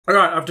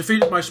Alright, I've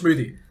defeated my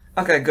smoothie.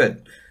 Okay,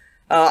 good.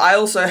 I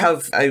also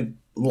have a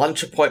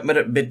lunch appointment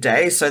at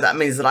midday, so that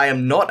means that I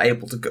am not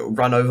able to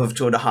run over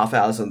 2.5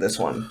 hours on this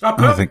one.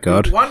 Oh, thank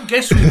God. One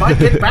guess we might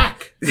get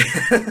back.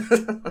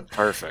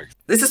 Perfect.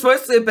 This is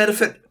mostly a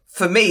benefit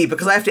for me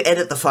because I have to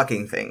edit the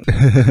fucking thing.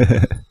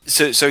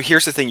 So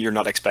here's the thing you're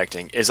not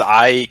expecting, is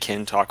I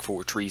can talk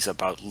for trees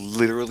about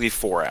literally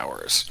 4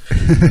 hours.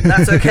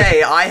 That's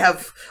okay. I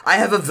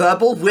have a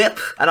verbal whip,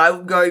 and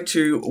I'm going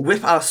to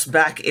whip us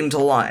back into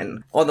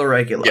line on the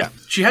regular. Yeah.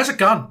 She has a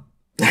gun.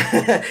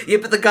 Yeah,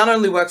 but the gun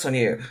only works on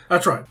you.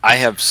 That's right. I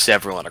have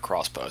several and a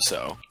crossbow,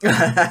 so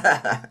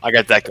I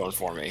got that going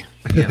for me.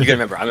 You gotta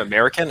remember, I'm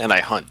American and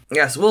I hunt.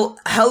 Yes, well,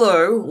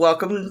 hello,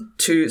 welcome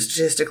to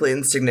Statistically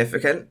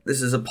Insignificant.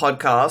 This is a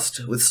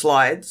podcast with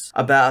slides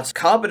about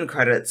carbon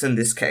credits in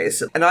this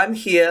case, and I'm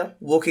here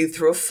walking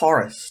through a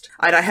forest.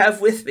 And I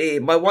have with me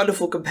my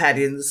wonderful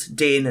companions,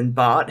 Dean and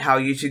Bart. How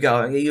are you two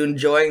going? Are you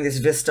enjoying this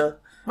vista?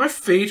 My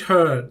feet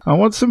hurt. I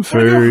want some I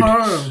wanna food. go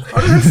home.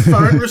 I don't have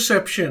phone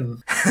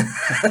reception.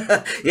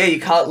 Yeah, you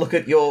can't look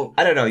at your...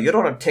 I don't know, you're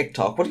not on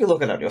TikTok. What are you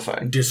looking at on your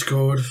phone?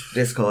 Discord.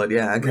 Discord,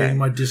 yeah, okay. Reading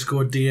my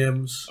Discord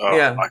DMs. Oh,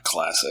 Yeah. my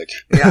classic.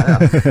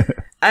 Yeah.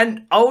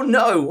 And, oh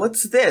no,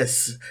 what's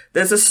this?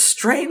 There's a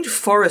strange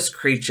forest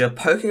creature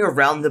poking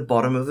around the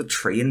bottom of a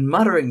tree and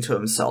muttering to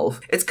himself.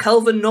 It's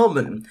Kelvin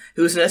Norman,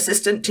 who is an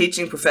assistant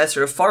teaching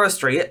professor of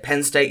forestry at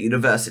Penn State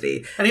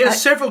University. And he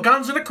has several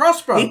guns and a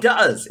crossbow. He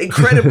does.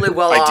 Incredibly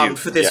well I do, armed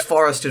for this yeah.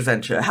 forest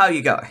adventure. How are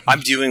you going?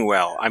 I'm doing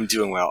well.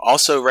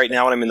 Also, right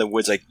now when I'm in the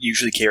woods, I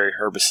usually carry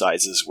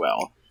herbicides as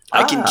well.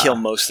 I can kill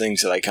most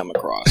things that I come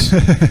across.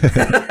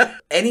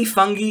 Any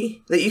fungi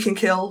that you can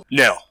kill?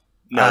 No,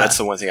 that's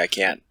the one thing I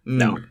can't.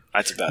 No,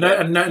 that's about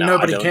it.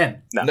 Nobody I don't-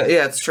 can. No, No,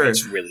 yeah, it's true.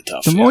 it's really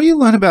tough. The more you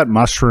learn about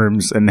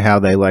mushrooms and how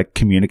they like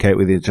communicate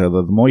with each other,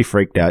 the more you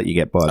freaked out you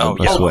get by them. Oh,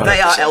 I yeah. swear.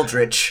 They are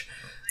eldritch.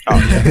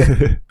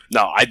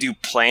 No, I do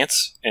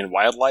plants and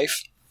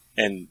wildlife,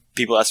 and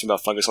people ask me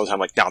about fungus all the time. I'm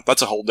like, no,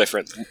 that's a whole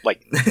different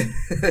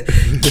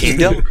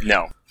kingdom.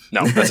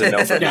 No, that's a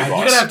no for me, Yeah, you're boss.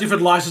 going to have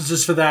different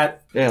licenses for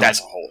that. Yeah.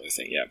 That's a whole other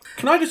thing. Yeah.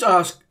 Can I just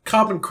ask,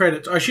 carbon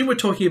credits, I assume we're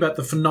talking about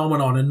the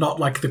phenomenon and not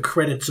like the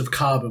credits of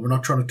carbon. We're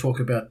not trying to talk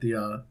about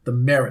the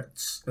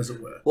merits, as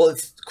it were. Well,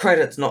 it's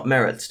credits, not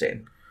merits,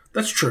 Dean.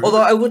 That's true.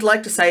 Although I would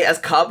like to say, as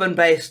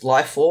carbon-based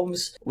life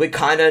forms, we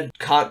kind of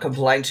can't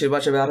complain too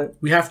much about it.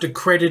 We have to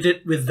credit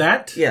it with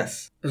that,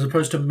 Yes. as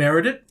opposed to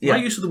merit it. Yeah. My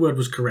use of the word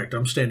was correct.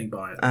 I'm standing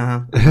by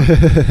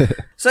it.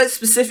 So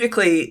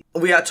specifically,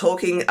 we are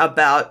talking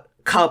about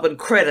carbon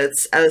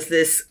credits as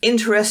this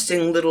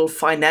interesting little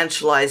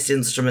financialized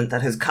instrument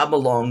that has come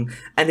along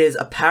and is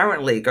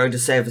apparently going to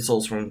save us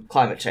all from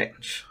climate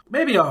change.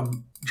 Maybe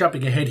I'm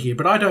jumping ahead here,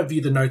 but I don't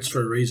view the notes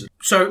for a reason.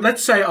 So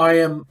let's say I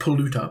am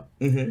polluter,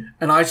 and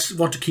I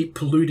want to keep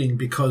polluting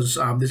because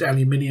this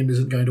aluminium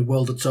isn't going to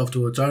weld itself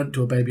to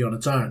a baby on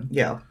its own.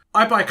 Yeah.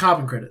 I buy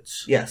carbon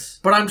credits. Yes.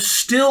 But I'm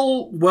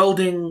still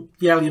welding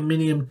the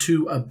aluminium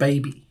to a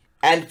baby.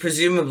 And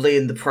presumably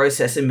in the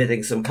process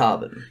emitting some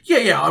carbon.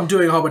 Yeah, I'm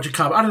doing a whole bunch of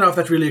carbon. I don't know if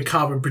that's really a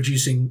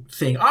carbon-producing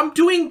thing.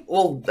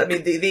 Well, I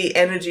mean, the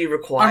energy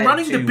required I'm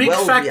running to the big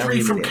weld factory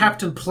the from aluminium.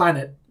 Captain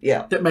Planet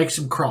Yeah. that makes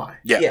him cry.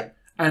 Yeah.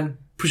 And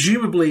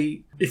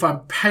presumably, if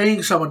I'm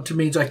paying someone to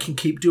means I can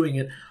keep doing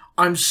it,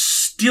 I'm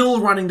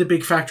still running the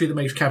big factory that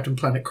makes Captain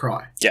Planet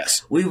cry.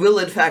 Yes. We will,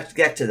 in fact,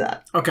 get to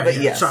that. Okay, But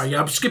yeah, yes. sorry,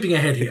 I'm skipping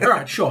ahead here. All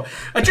right, sure.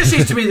 It just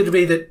seems to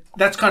me that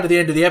that's kind of the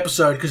end of the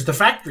episode because the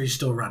factory's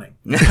still running.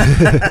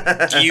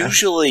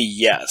 Usually,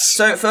 yes.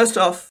 So, first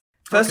off,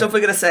 we're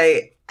going to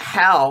say,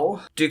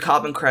 how do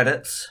carbon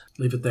credits,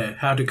 Leave it there.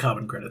 How do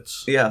carbon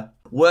credits?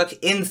 work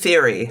in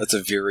theory? That's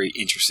a very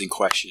interesting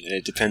question, and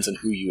it depends on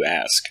who you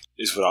ask,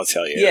 is what I'll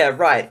tell you. Yeah,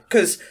 right.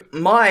 Because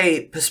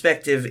my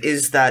perspective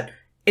is that,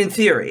 in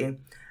theory,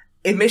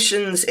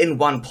 emissions in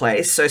one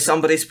place, so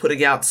somebody's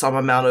putting out some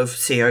amount of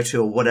CO2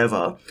 or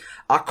whatever,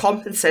 are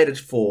compensated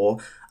for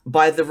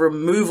by the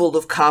removal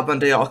of carbon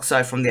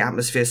dioxide from the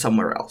atmosphere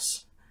somewhere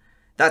else.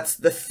 That's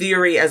the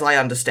theory as I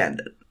understand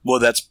it. Well,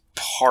 that's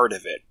part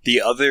of it. The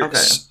other... Okay.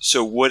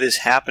 So what is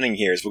happening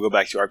here is we'll go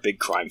back to our big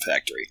crime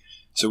factory.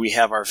 So we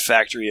have our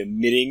factory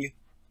emitting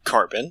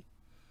carbon.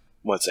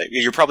 Let's say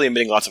you're probably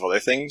emitting lots of other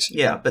things.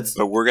 Yeah, but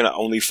we're going to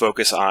only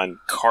focus on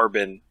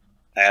carbon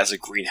as a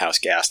greenhouse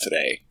gas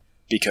today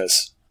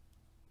because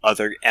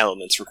other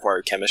elements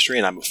require chemistry,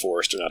 and I'm a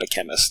forester, not a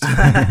chemist.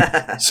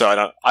 So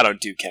I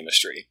don't do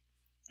chemistry.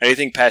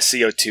 Anything past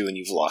CO2 and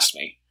you've lost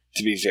me,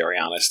 to be very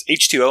honest.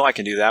 H2O, I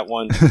can do that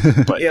one,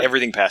 but Yep.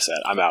 everything past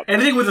that, I'm out.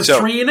 Anything with a So-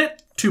 3 in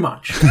it? Too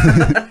much.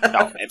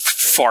 No, man,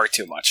 far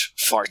too much.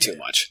 Far too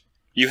much.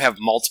 You have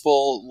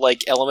multiple,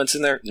 elements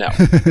in there? No.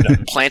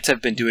 Plants have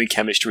been doing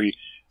chemistry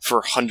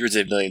for hundreds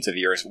of millions of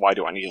years. Why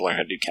do I need to learn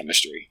how to do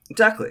chemistry?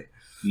 exactly.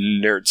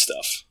 Nerd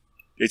stuff.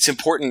 It's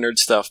important nerd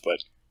stuff,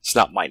 but it's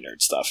not my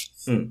nerd stuff.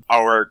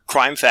 Our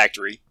crime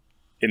factory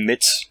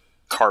emits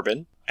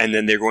carbon, and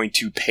then they're going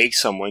to pay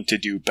someone to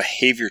do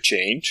behavior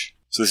change.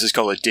 So this is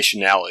called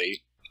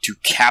additionality, to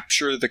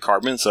capture the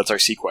carbon, so that's our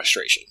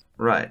sequestration.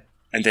 Right.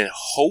 And then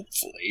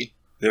hopefully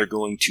they're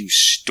going to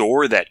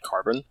store that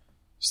carbon,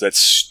 so that's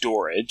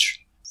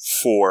storage,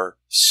 for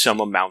some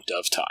amount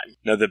of time.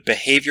 Now, the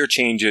behavior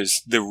change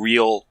is the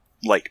real,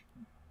 like,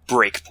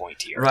 break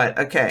point here. Right,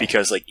 okay.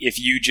 Because, like, if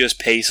you just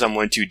pay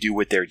someone to do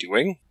what they're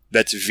doing,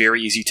 that's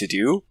very easy to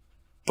do,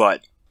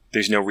 but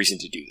there's no reason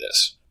to do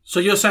this. So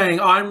you're saying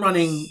I'm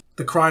running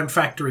the Crime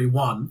Factory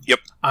 1. Yep.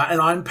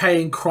 And I'm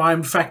paying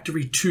Crime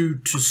Factory 2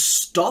 to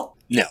stop?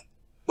 No.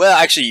 Well,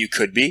 actually, you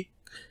could be.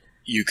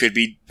 You could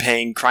be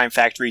paying Crime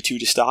Factory 2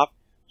 to stop.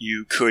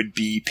 You could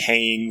be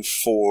paying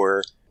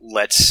for,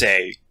 let's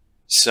say,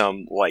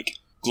 some, like,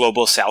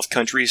 global south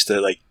countries to,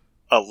 like,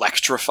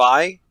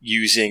 electrify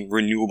using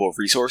renewable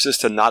resources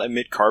to not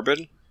emit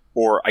carbon.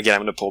 Or, again,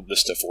 I'm going to pull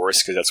this to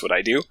forest because that's what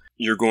I do.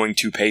 You're going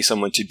to pay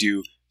someone to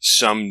do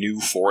some new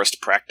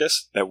forest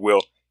practice that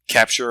will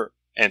capture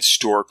and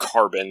store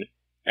carbon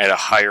at a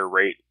higher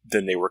rate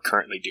than they were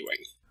currently doing.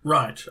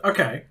 Right,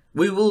 okay.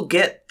 We will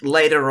get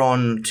later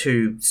on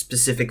to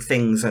specific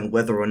things and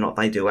whether or not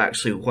they do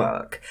actually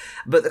work.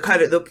 But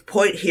the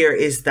point here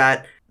is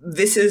that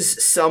this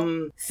is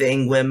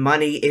something where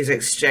money is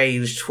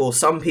exchanged for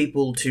some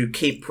people to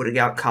keep putting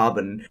out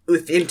carbon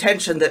with the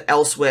intention that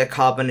elsewhere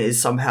carbon is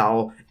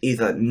somehow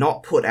either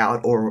not put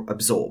out or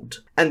absorbed.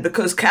 And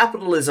because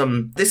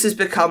capitalism, this has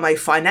become a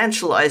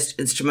financialized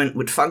instrument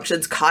which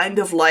functions kind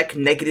of like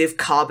negative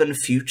carbon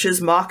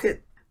futures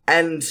market.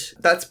 And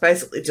that's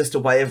basically just a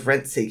way of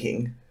rent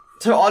seeking.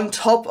 So on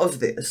top of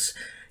this,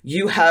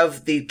 you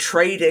have the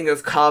trading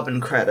of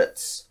carbon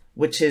credits,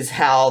 which is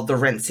how the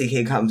rent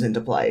seeking comes into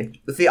play.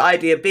 With the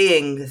idea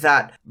being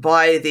that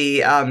by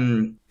the,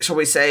 shall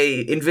we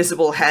say,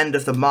 invisible hand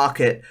of the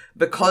market,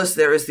 because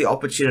there is the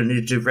opportunity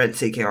to do rent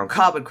seeking on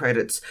carbon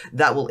credits,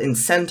 that will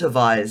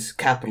incentivize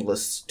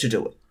capitalists to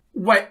do it.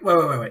 Wait.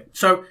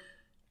 So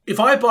if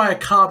I buy a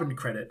carbon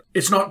credit,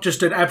 it's not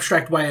just an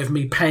abstract way of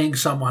me paying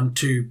someone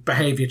to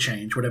behavior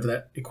change, whatever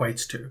that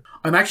equates to.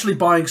 I'm actually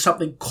buying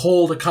something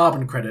called a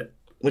carbon credit.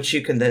 Which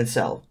you can then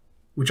sell.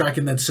 Which I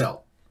can then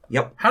sell.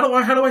 Yep. How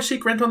do I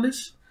seek rent on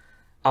this?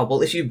 Oh,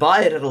 well, if you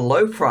buy it at a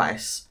low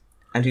price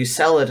and you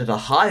sell it at a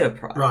higher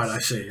price. Right, I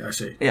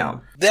see. Yeah.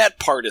 That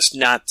part is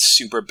not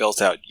super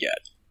built out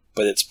yet,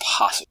 but it's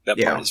possible. That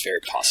part is very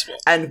possible.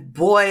 And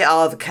boy,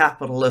 are the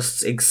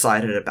capitalists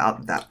excited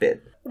about that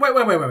bit. Wait.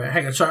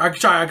 Hang on. Sorry,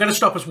 I got to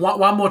stop us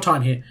one more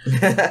time here.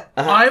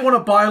 I want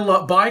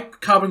to buy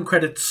carbon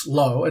credits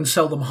low and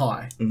sell them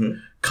high. Mm-hmm.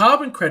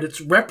 Carbon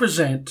credits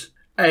represent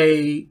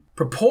a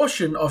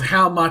proportion of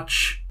how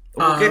much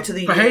we'll get to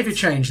the behavior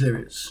change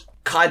there is.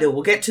 Kind of.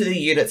 We'll get to the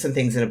units and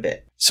things in a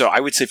bit. So I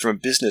would say from a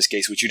business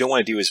case, what you don't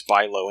want to do is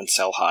buy low and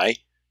sell high.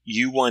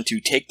 You want to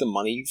take the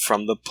money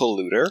from the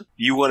polluter.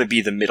 You want to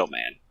be the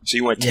middleman. So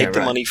you want to take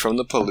the money from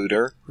the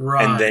polluter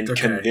and then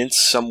convince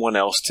someone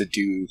else to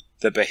do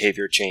the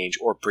behavior change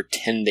or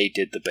pretend they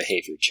did the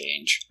behavior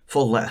change.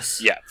 For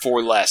less. Yeah,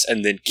 for less,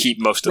 and then keep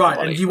most of the money.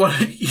 Right, and you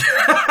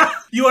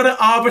want to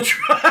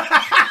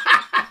arbitrage.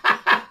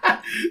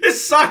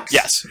 This sucks.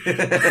 Yes.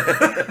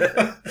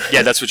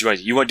 Yeah, that's what you want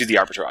to do. You want to do the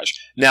arbitrage.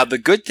 Now, the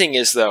good thing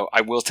is, though,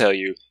 I will tell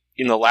you,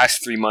 in the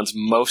last 3 months,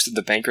 most of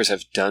the bankers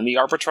have done the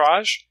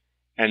arbitrage,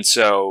 and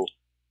so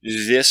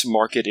this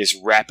market is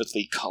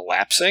rapidly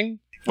collapsing.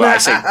 Well, I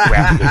say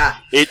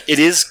rapidly. It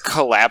is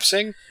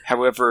collapsing.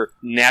 However,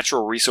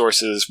 natural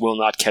resources will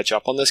not catch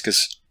up on this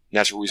because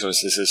natural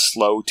resources is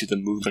slow to the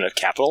movement of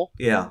capital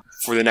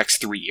for the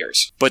next 3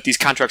 years. But these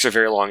contracts are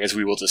very long, as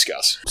we will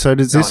discuss. So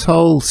does this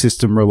whole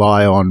system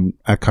rely on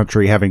a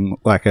country having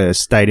like a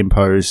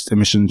state-imposed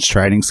emissions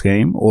trading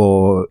scheme,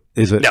 or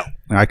is it... No.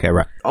 Okay,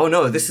 right. Oh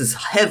no, this is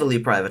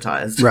heavily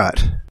privatized.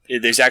 Right.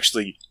 There's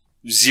actually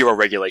zero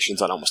regulations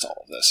on almost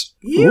all of this.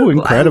 Ooh,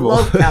 incredible. I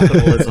love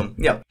capitalism.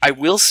 Yeah. I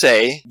will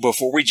say,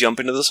 before we jump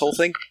into this whole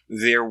thing,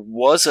 there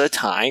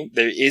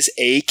is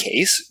a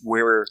case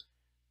where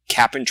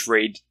cap and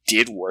trade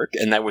did work,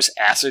 and that was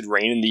acid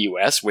rain in the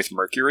US with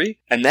mercury,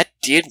 and that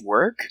did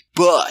work,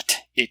 but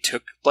it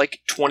took like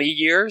 20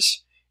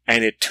 years,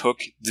 and it took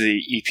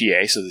the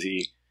EPA, so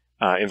the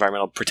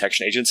Environmental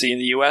Protection Agency in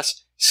the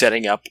US,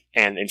 setting up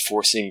and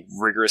enforcing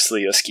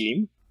rigorously a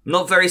scheme.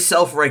 Not very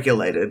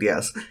self-regulated,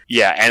 yes.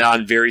 Yeah, and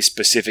on very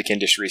specific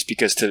industries,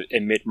 because to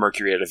emit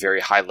mercury at a very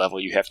high level,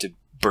 you have to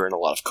burn a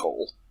lot of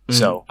coal.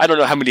 So, I don't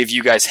know how many of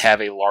you guys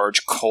have a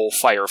large coal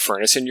fire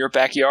furnace in your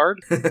backyard.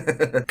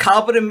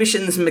 Carbon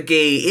emissions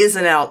McGee is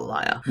an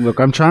outlier. Look,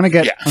 I'm trying to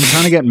get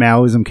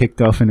Maoism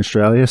kicked off in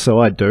Australia, so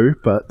I do,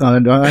 but I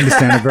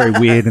understand it's very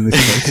weird in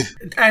this case.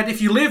 And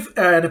if you live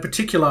in a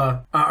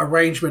particular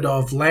arrangement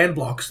of land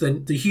blocks,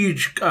 then the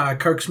huge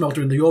coke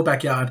smelter in your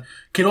backyard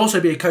can also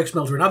be a coke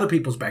smelter in other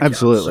people's backyards.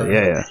 Absolutely, so.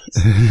 yeah.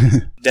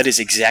 That is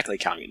exactly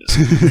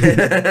communism.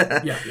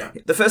 Yeah.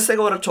 The first thing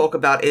I want to talk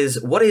about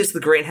is, what is the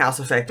greenhouse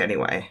effect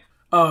anyway?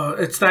 Oh,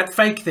 it's that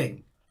fake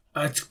thing.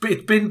 It's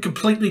been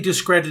completely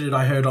discredited,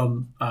 I heard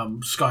on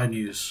Sky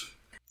News.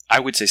 I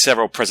would say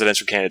several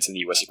presidential candidates in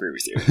the US agree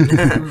with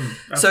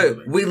you.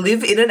 So, we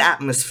live in an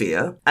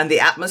atmosphere, and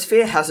the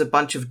atmosphere has a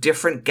bunch of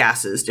different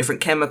gases,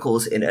 different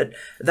chemicals in it,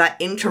 that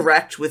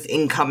interact with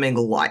incoming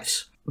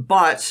light.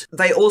 but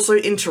they also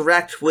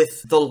interact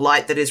with the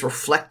light that is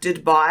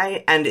reflected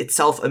by and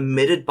itself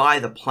emitted by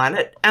the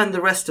planet and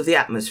the rest of the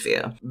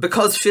atmosphere.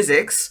 Because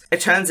physics,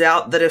 it turns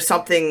out that if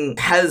something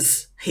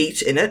has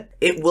heat in it,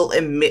 it will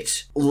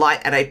emit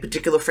light at a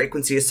particular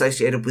frequency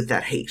associated with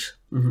that heat.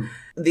 Mm-hmm.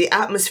 The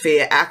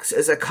atmosphere acts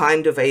as a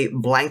kind of a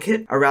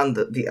blanket around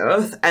the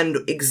Earth, and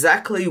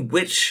exactly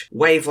which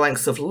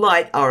wavelengths of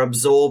light are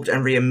absorbed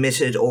and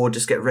re-emitted or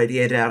just get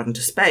radiated out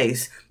into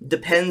space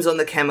depends on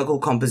the chemical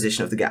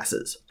composition of the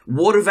gases.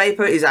 Water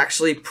vapor is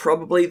actually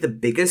probably the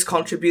biggest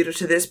contributor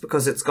to this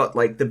because it's got,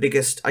 like, the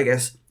biggest, I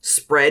guess,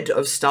 spread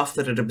of stuff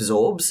that it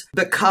absorbs.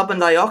 But carbon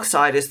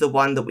dioxide is the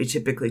one that we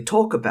typically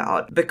talk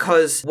about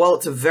because while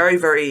it's a very,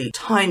 very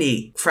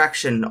tiny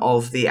fraction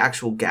of the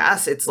actual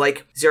gas, it's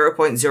like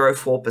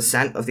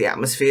 0.04% of the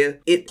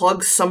atmosphere, it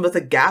plugs some of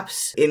the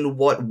gaps in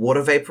what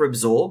water vapor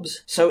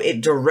absorbs, so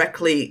it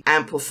directly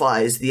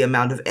amplifies the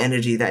amount of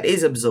energy that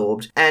is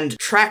absorbed and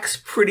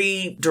tracks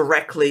pretty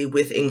directly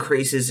with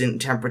increases in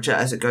temperature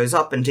as it goes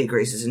up and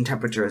decreases in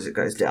temperature as it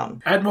goes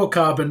down. Add more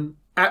carbon,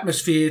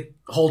 atmosphere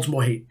holds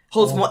more heat.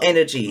 Holds more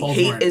energy.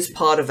 Heat is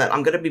part of that.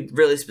 I'm going to be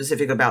really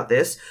specific about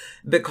this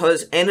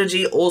because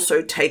energy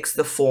also takes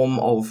the form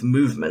of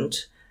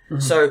movement. Mm-hmm.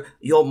 So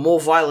your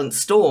more violent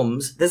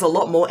storms, there's a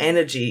lot more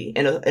energy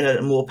in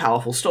a more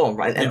powerful storm,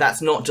 right? And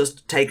that's not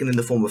just taken in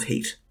the form of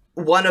heat.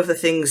 One of the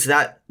things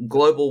that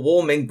global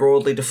warming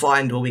broadly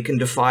defined, where we can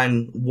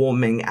define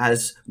warming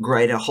as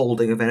greater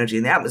holding of energy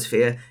in the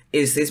atmosphere,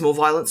 is these more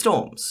violent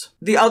storms.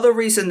 The other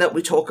reason that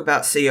we talk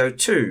about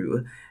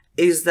CO2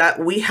 is that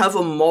we have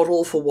a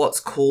model for what's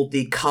called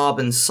the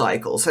carbon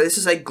cycle. So this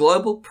is a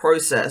global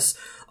process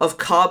of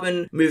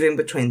carbon moving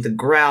between the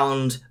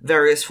ground,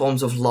 various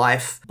forms of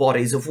life,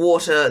 bodies of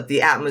water,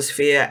 the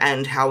atmosphere,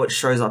 and how it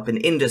shows up in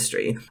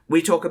industry.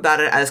 We talk about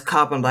it as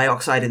carbon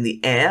dioxide in the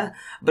air,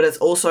 but it's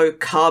also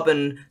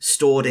carbon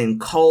stored in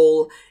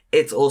coal.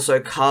 It's also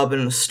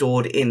carbon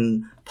stored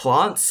in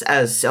plants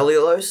as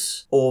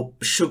cellulose or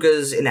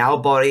sugars in our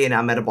body and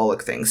our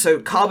metabolic things.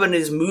 So carbon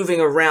is moving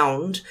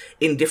around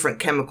in different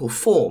chemical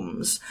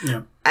forms.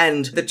 Yeah.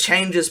 And the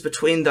changes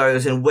between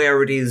those and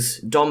where it is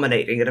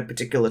dominating at a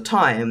particular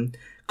time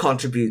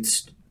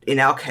contributes, in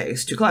our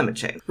case, to climate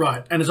change.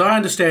 Right. And as I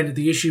understand it,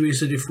 the issue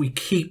is that if we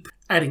keep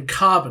adding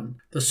carbon,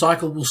 the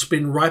cycle will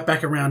spin right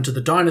back around to the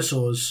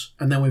dinosaurs,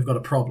 and then we've got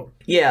a problem.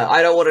 Yeah,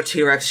 I don't want a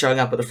T-Rex showing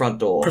up at the front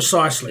door.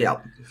 Precisely.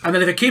 Yeah. And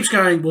then if it keeps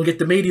going, we'll get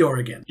the meteor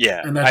again.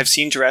 Yeah, and I've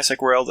seen Jurassic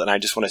World, and I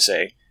just want to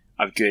say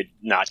I'm good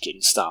not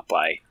getting stopped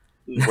by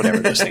whatever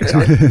those things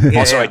are. Yeah,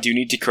 also, I do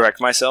need to correct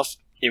myself.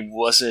 It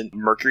wasn't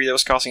mercury that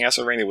was causing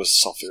acid rain, it was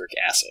sulfuric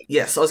acid.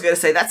 Yes, I was going to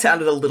say, that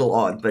sounded a little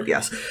odd, but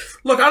yes.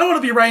 Look, I don't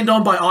want to be rained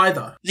on by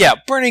either. Yeah,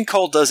 burning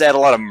coal does add a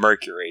lot of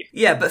mercury.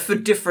 Yeah, but for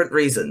different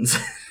reasons.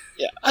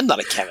 Yeah, I'm not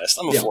a chemist,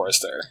 I'm a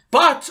forester.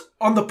 But,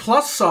 on the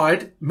plus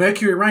side,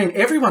 mercury rain,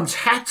 everyone's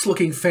hat's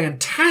looking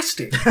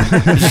fantastic.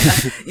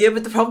 Yeah,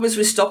 but the problem is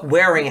we stopped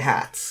wearing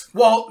hats.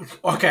 Well,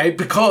 okay,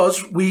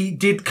 because we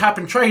did cap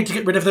and trade to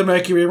get rid of the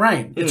mercury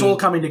rain. It's all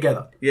coming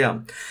together. Yeah.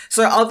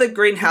 So other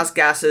greenhouse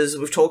gases,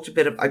 we've talked a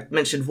bit of, I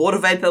mentioned water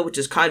vapor, which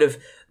is kind of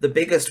the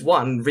biggest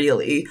one,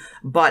 really,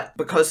 but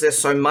because there's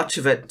so much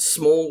of it,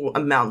 small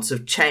amounts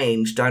of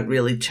change don't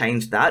really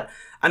change that.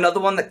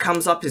 Another one that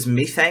comes up is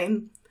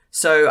methane.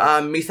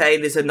 So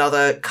methane is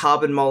another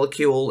carbon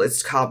molecule.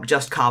 It's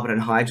just carbon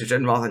and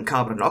hydrogen rather than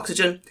carbon and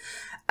oxygen.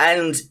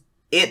 And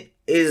it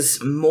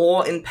is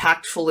more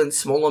impactful in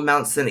small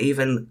amounts than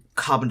even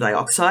carbon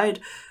dioxide.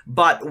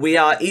 But we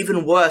are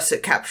even worse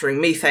at capturing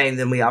methane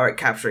than we are at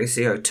capturing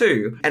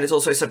CO2. And it's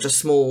also such a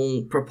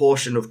small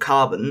proportion of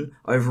carbon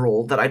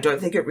overall that I don't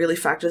think it really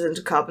factors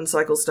into carbon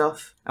cycle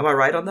stuff. Am I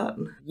right on that?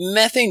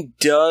 Methane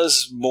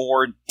does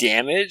more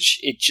damage.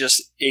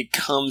 It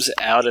comes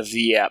out of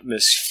the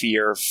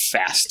atmosphere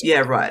faster.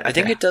 Yeah, right. Okay. I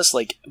think it does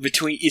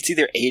it's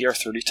either 8 or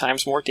 30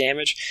 times more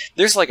damage.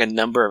 There's a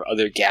number of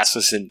other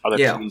gases and other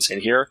pollutants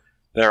in here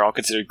that are all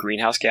considered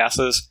greenhouse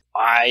gases.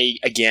 I'm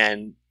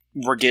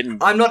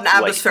not an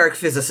atmospheric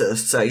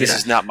physicist, so this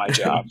is not my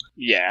job.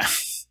 Yeah.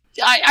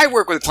 I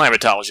work with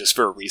climatologists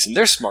for a reason.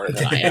 They're smarter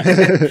than I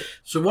am.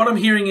 So what I'm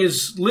hearing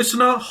is,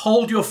 listener,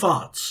 hold your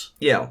farts.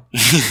 Yeah.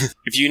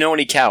 If you know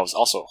any cows,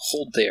 also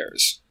hold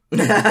theirs.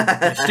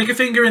 Stick a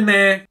finger in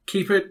there,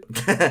 keep it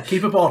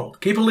bottled.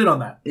 Keep a lid on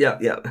that. Yeah.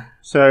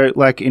 So,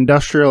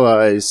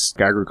 industrialized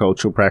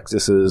agricultural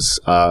practices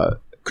are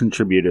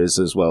contributors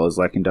as well as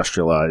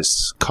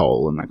industrialized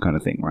coal and that kind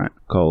of thing, right?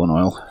 Coal and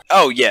oil.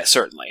 Oh yeah,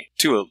 certainly.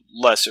 To a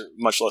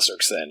much lesser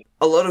extent.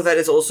 A lot of that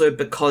is also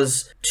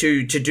because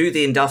to do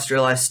the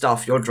industrialized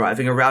stuff, you're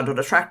driving around on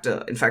a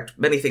tractor. In fact,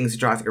 many things are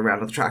driving around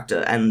on a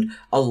tractor, and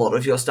a lot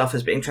of your stuff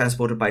is being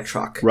transported by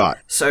truck. Right.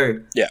 So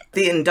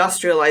the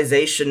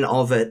industrialization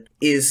of it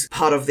is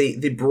part of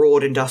the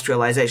broad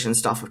industrialization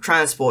stuff of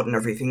transport and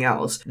everything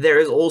else. There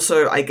is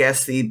also, I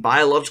guess, the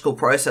biological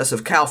process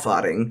of cow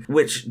farting,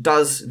 which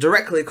does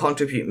directly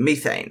contribute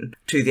methane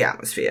to the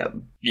atmosphere.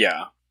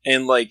 Yeah.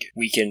 And,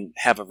 we can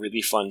have a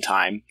really fun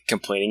time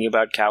complaining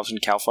about cows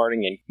and cow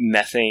farting and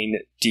methane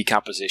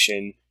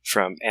decomposition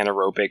from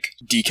anaerobic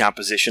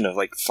decomposition of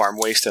like farm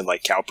waste and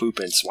like cow poop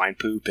and swine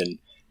poop and,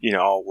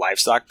 all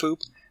livestock poop.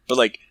 But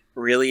like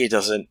really it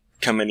doesn't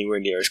come anywhere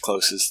near as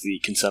close as the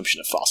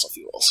consumption of fossil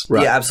fuels.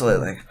 Right. Yeah,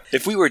 absolutely.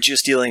 If we were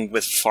just dealing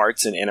with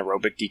farts and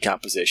anaerobic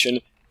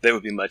decomposition, that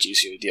would be much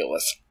easier to deal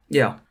with.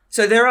 Yeah.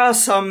 So there are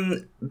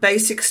some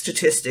basic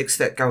statistics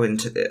that go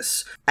into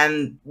this.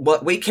 And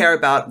what we care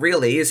about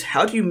really is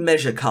how do you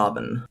measure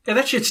carbon? Yeah,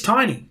 that shit's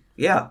tiny.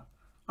 Yeah.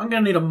 I'm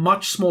going to need a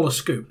much smaller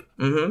scoop.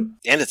 Mm-hmm.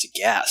 And it's a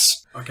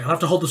gas. Okay, I'll have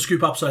to hold the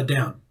scoop upside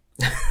down.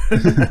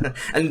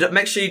 And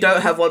make sure you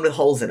don't have one with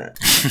holes in it.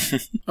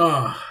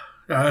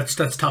 That's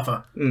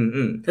tougher.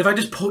 Mm-mm. If I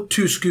just put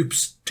 2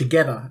 scoops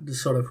together,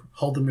 just sort of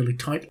hold them really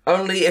tight.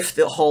 Only if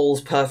the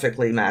holes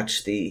perfectly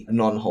match the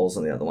non-holes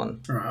on the other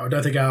one. All right, I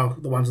don't think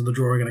the ones on the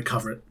drawer are going to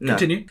cover it. No.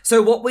 Continue.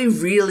 So what we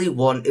really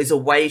want is a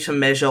way to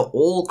measure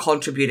all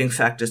contributing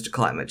factors to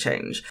climate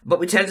change. But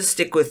we tend to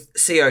stick with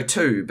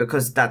CO2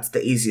 because that's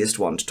the easiest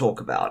one to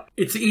talk about.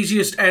 It's the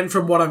easiest, and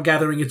from what I'm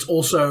gathering, it's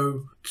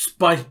also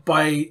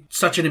by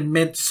such an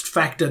immense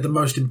factor the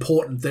most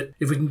important, that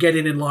if we can get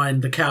in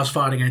line, the cows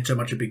farting ain't so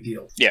much a big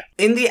deal. Yeah.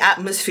 In the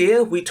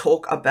atmosphere, we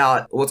talk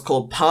about what's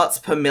called parts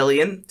per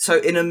million. So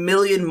in a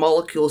million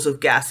molecules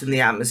of gas in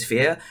the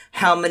atmosphere,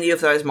 how many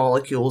of those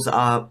molecules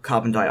are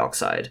carbon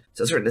dioxide?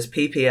 So it's written as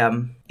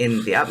ppm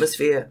in the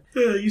atmosphere.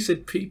 You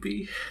said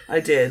pp. I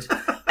did.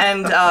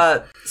 And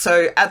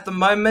so at the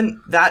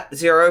moment, that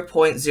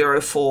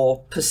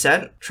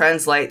 0.04%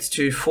 translates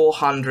to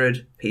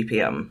 400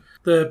 ppm.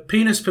 The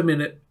penis per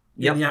minute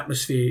in the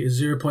atmosphere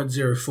is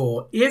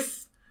 0.04.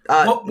 If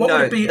what no,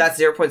 would it be? That's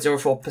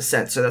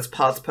 0.04%, so that's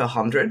parts per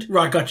 100.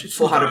 Right, gotcha.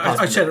 400 parts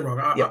I per said it wrong.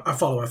 I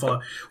follow.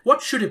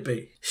 What should it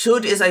be?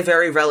 Should is a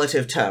very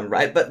relative term,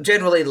 right? But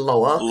generally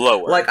lower.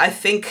 Lower. Like, I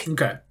think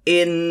Okay.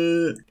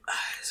 in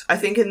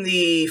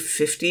the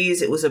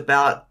 50s, it was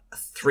about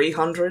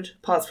 300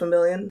 parts per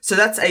million. So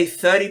that's a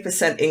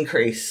 30%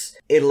 increase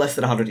in less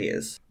than 100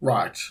 years.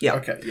 Right. Yeah.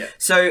 Okay, yeah.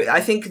 So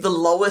I think the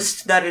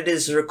lowest that it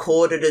is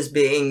recorded as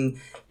being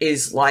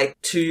is like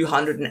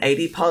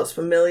 280 parts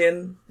per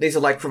million. These are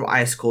like from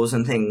ice cores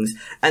and things.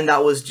 And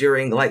that was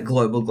during like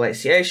global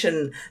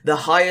glaciation. The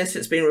highest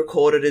it's been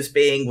recorded as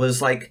being was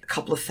like a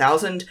couple of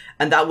thousand.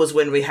 And that was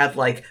when we had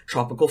like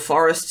tropical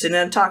forests in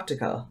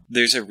Antarctica.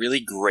 There's a really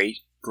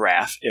great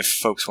graph, if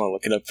folks want to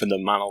look it up, from the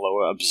Mauna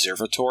Loa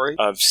Observatory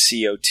of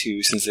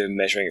CO2, since they're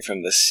measuring it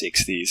from the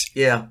 60s.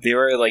 Yeah.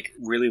 There are like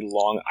really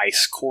long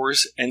ice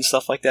cores and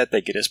stuff like that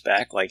get us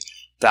back like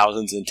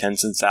thousands and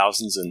tens and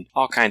thousands and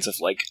all kinds of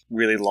like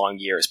really long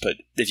years. But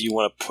if you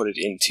want to put it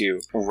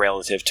into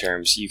relative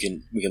terms, we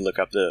can look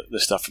up the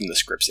stuff from the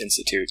Scripps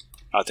Institute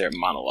out there at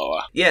Mauna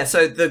Loa. Yeah,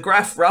 so the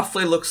graph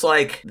roughly looks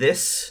like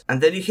this,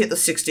 and then you hit the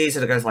 60s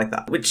and it goes like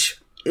that, which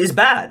is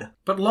bad.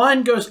 But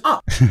line goes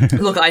up.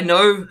 Look, I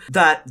know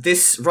that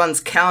this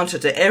runs counter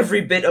to every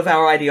bit of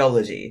our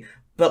ideology,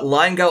 but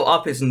line go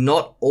up is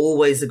not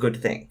always a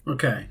good thing.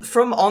 Okay.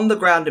 From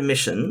on-the-ground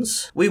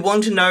emissions, we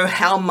want to know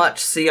how much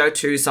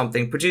CO2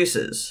 something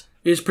produces.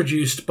 Is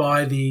produced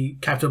by the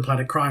Captain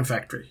Planet crime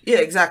factory. Yeah,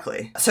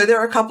 exactly. So there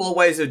are a couple of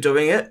ways of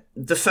doing it.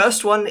 The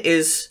first one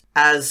is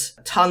as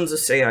tons of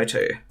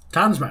CO2.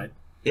 Tons, mate.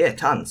 Yeah,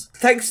 tons.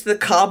 Thanks to the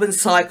carbon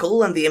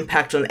cycle and the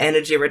impact on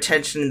energy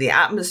retention in the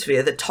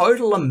atmosphere, the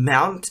total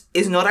amount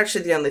is not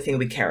actually the only thing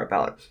we care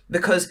about,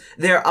 because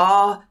there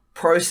are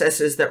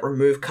processes that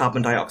remove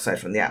carbon dioxide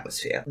from the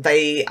atmosphere.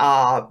 They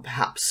are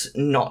perhaps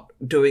not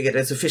doing it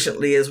as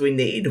efficiently as we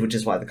need, which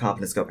is why the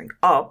carbon is going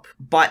up,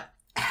 but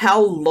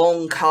how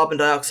long carbon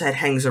dioxide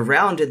hangs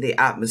around in the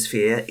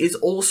atmosphere is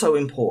also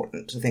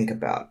important to think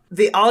about.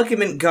 The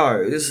argument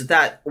goes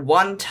that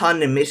 1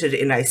 ton emitted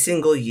in a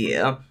single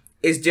year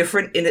is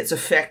different in its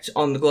effect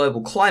on the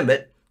global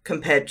climate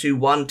compared to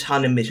 1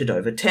 ton emitted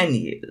over 10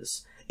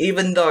 years,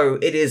 even though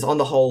it is, on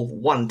the whole,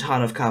 1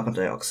 ton of carbon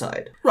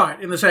dioxide. Right,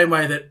 in the same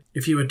way that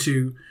if you were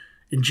to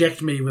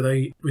inject me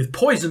with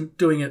poison,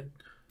 doing it...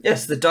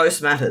 Yes, the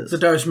dose matters. The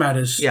dose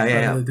matters.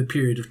 Yeah. The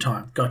period of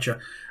time. Gotcha.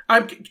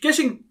 I'm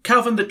guessing,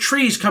 Calvin, the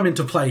trees come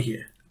into play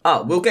here.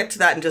 Oh, we'll get to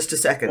that in just a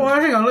second. Well,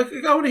 hang on.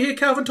 I want to hear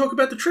Calvin talk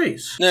about the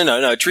trees.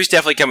 No. Trees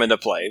definitely come into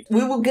play.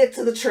 We will get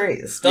to the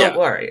trees. Don't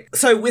worry.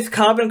 So with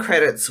carbon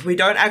credits, we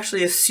don't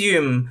actually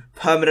assume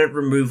permanent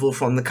removal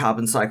from the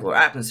carbon cycle or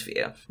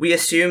atmosphere. We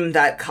assume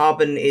that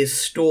carbon is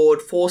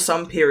stored for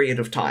some period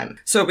of time.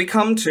 So we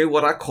come to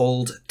what are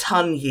called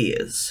ton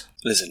years.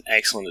 It is an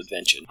excellent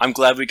invention. I'm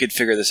glad we could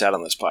figure this out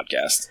on this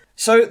podcast.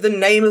 So the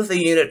name of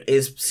the unit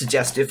is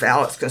suggestive for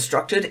how it's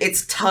constructed.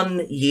 It's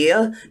ton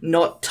year,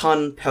 not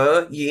ton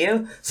per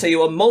year. So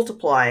you are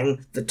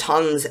multiplying the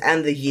tons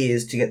and the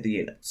years to get the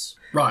units.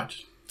 Right.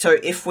 So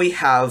if we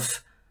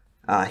have,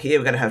 here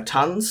we're going to have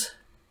tons,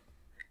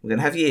 we're going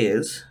to have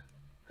years,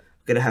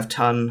 we're going to have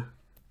ton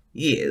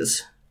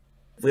years.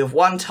 If we have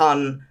 1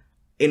 ton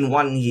in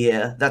 1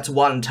 year, that's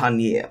 1 ton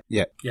year.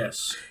 Yeah.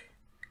 Yes.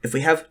 If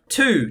we have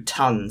 2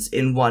 tons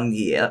in 1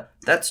 year,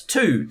 that's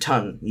 2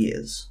 ton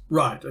years.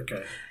 Right,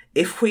 okay.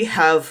 If we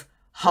have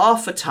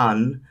half a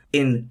ton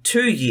in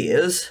 2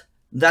 years,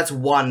 that's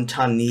 1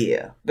 ton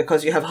year.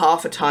 Because you have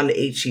half a ton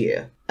each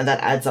year, and that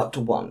adds up to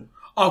 1.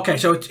 Okay,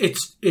 so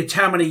it's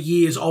how many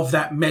years of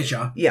that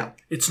measure. Yeah.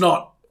 It's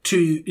not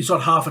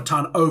half a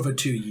ton over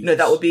 2 years. No,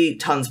 that would be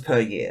tons per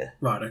year.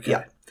 Right, okay.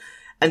 Yeah.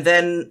 And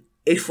then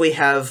if we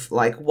have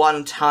like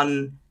 1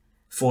 ton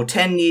for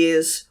 10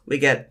 years, we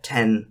get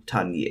 10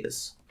 ton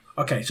years.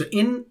 Okay, so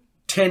in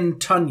 10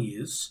 ton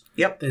years,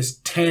 Yep. there's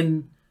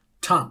 10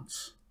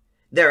 tons.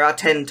 There are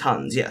 10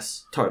 tons,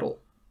 yes, total.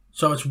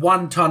 So it's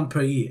 1 ton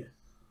per year.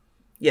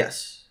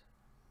 Yes.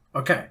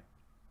 Okay.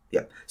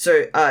 Yep.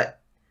 So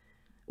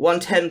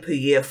 110 per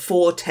year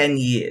for 10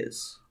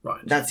 years.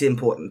 Right. That's the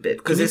important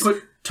bit. Can you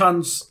put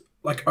tons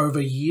like over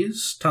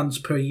years? Tons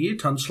per year?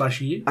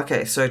 Tons/year?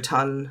 Okay, so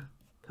ton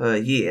per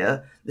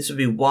year. This would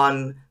be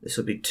 1. This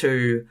would be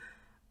 2.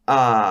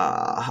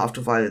 Half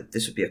divided.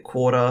 This would be a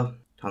quarter.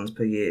 Tons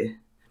per year.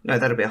 No,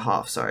 that'd be a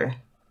half. Sorry.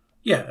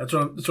 Yeah, that's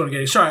what I'm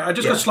getting. Sorry, I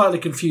just got slightly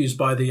confused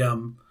by the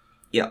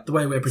the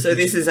way we're producing. So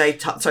this is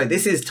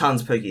this is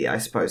tons per year, I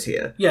suppose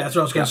here. Yeah, that's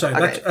what I was going to say.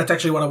 Okay. That's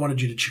actually what I wanted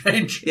you to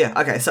change. Yeah.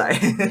 Okay. Sorry.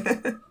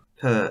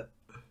 Per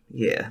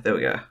year. There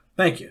we go.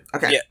 Thank you.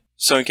 Okay. Yeah.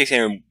 So in case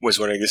anyone was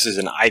wondering, this is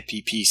an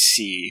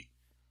IPPC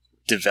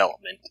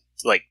development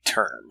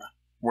term.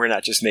 We're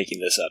not just making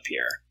this up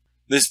here.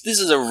 This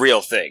is a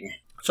real thing.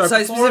 So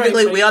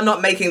specifically, we are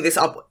not making this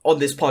up on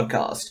this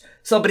podcast.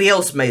 Somebody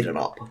else made it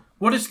up.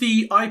 What is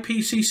the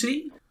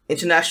IPCC?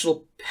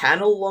 International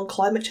Panel on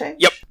Climate Change?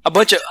 Yep. A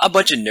bunch of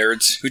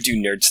nerds who do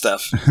nerd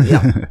stuff.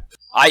 Yeah.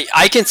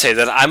 I can say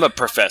that I'm a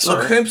professor.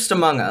 Look, whomst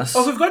among us?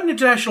 Oh, if we've got an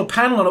international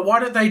panel on it, why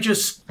don't they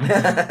just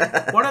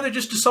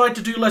decide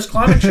to do less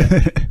climate change?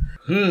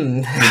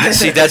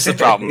 See, that's the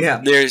problem.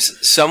 Yeah.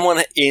 There's one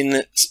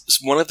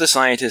of the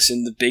scientists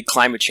in the big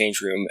climate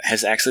change room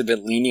has actually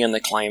been leaning on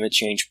the climate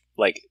change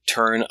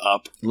turn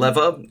up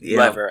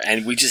lever,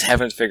 and we just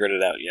haven't figured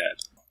it out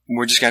yet.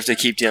 We're just going to have to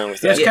keep dealing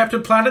with Yes, that.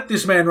 Captain Planet,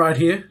 this man right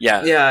here.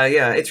 Yeah.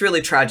 Yeah. It's really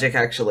tragic,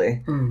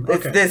 actually.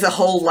 Okay. There's a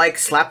whole,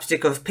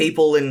 slapstick of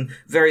people in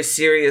very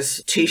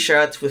serious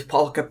T-shirts with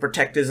pocket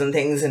protectors and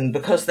things, and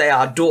because they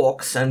are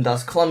dorks and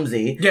thus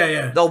clumsy,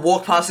 they'll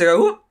walk past and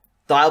go, whoop,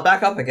 dial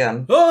back up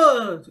again.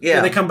 Oh!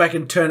 Yeah. They come back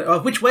and turn it.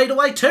 Oh, which way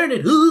do I turn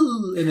it?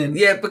 Ooh! And then...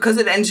 Yeah, because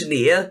an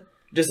engineer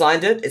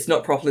designed it, it's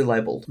not properly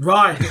labelled.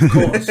 Right, of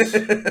course.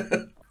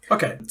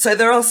 Okay. So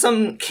there are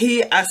some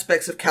key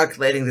aspects of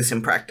calculating this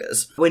in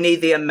practice. We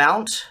need the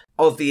amount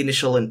of the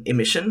initial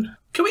emission.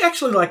 Can we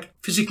actually,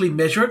 physically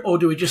measure it, or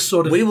do we just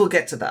sort of... We will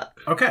get to that.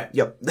 Okay.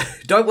 Yep.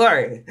 Don't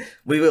worry.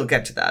 We will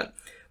get to that.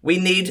 We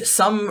need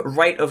some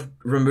rate of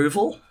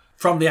removal.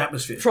 From the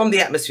atmosphere. From the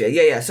atmosphere,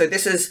 yeah. So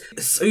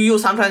you'll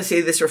sometimes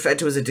see this referred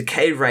to as a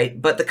decay rate,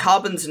 but the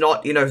carbon's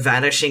not,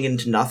 vanishing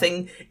into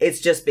nothing. It's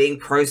just being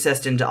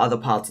processed into other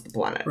parts of the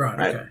planet. Right,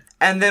 okay.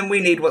 And then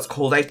we need what's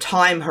called a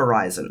time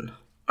horizon.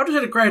 I just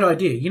had a great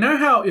idea. You know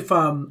how if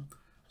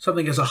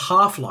something has a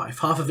half-life,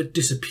 half of it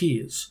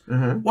disappears?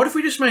 Mm-hmm. What if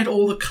we just made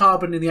all the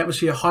carbon in the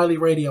atmosphere highly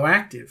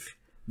radioactive?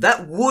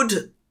 That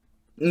would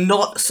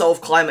not solve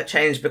climate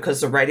change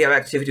because the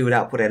radioactivity would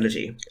output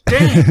energy.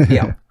 Damn.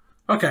 Yeah.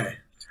 Okay.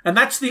 And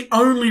that's the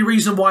only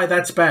reason why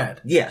that's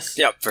bad? Yes.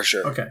 Yep, for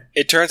sure. Okay.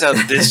 It turns out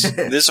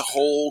this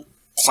whole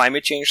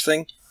climate change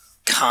thing,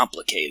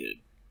 complicated.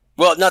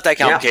 Well, not that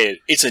complicated.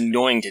 Yeah. It's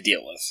annoying to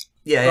deal with.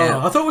 Yeah.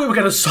 Oh, I thought we were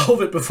going to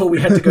solve it before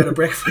we had to go to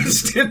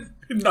breakfast.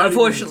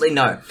 Unfortunately,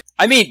 no.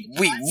 I mean,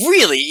 we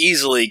really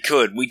easily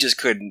could. We just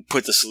couldn't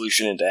put the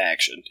solution into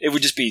action. It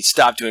would just be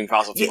stop doing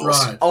fossil fuels.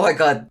 Right. Oh my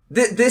god.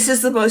 This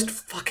is the most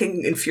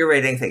fucking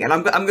infuriating thing. And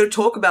I'm going to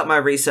talk about my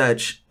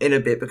research in a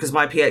bit because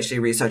my PhD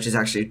research is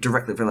actually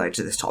directly related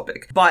to this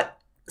topic. But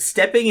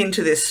stepping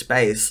into this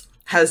space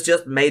has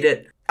just made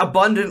it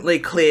abundantly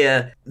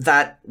clear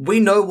that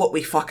we know what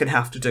we fucking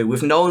have to do.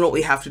 We've known what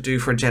we have to do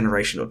for a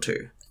generation or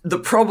two. The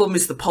problem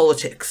is the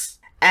politics.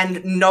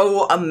 And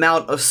no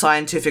amount of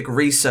scientific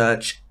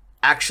research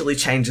actually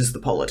changes the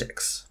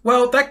politics.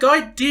 Well, that guy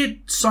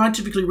did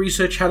scientifically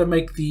research how to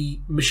make the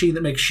machine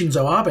that makes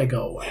Shinzo Abe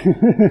go away.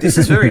 This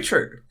is very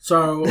true.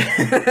 So...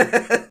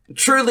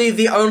 Truly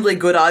the only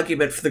good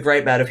argument for the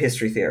great man of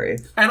history theory.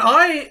 And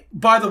I,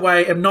 by the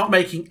way, am not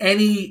making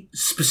any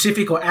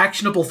specific or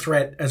actionable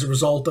threat as a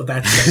result of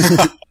that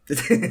statement.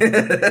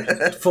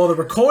 For the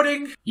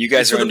recording... You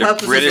guys are under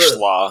British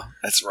law.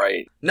 That's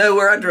right. No,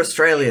 we're under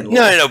Australian law.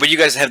 No, but you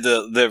guys have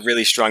the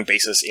really strong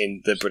basis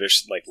in the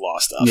British law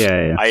stuff.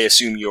 Yeah. I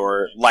assume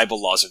your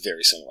libel laws are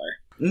very similar.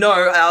 No,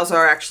 ours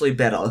are actually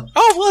better.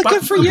 Oh, well,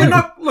 good for you.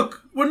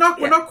 We're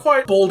not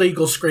quite bald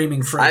eagle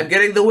screaming free. I'm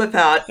getting the whip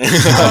out.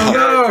 Oh,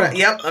 no.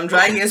 Yep, I'm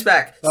dragging us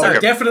back. So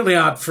definitely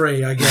aren't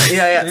free, I guess.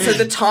 Yeah. So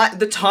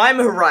the time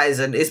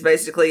horizon is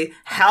basically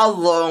how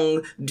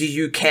long do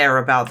you care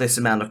about this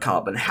amount of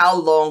carbon? How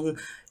long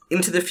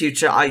into the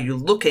future are you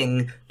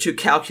looking to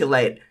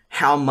calculate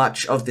how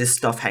much of this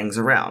stuff hangs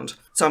around?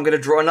 So I'm going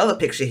to draw another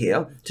picture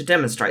here to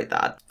demonstrate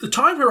that. The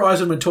time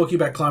horizon when talking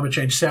about climate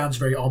change sounds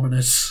very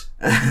ominous.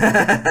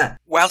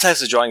 While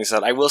Tess is drawing this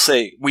out, I will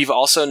say we've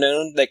also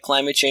known that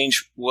climate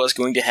change was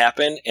going to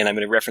happen, and I'm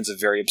going to reference a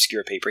very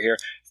obscure paper here,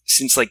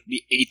 since like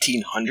the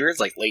 1800s,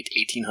 like late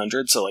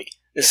 1800s. So like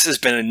this has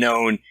been a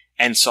known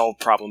and solved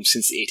problem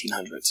since the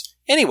 1800s.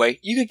 Anyway,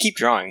 you can keep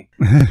drawing.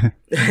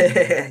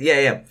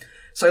 Yeah.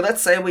 So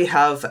let's say we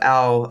have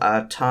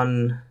our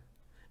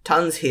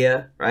tons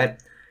here,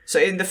 right? So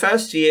in the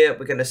first year,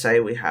 we're going to say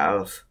we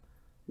have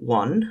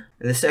 1.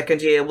 In the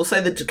second year, we'll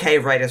say the decay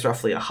rate is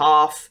roughly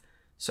 1/2.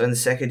 So in the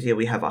second year,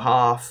 we have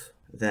 1/2,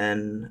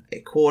 then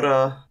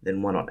 1/4,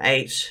 then 1 on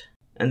 8,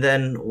 and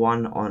then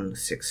 1 on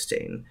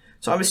 16.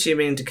 So I'm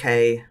assuming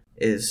decay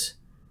is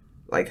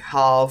like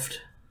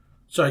halved.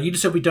 So you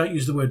just said we don't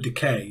use the word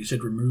decay. You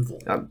said removal.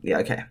 Yeah,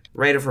 okay.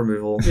 Rate of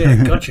removal.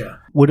 Yeah,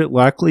 gotcha. Would it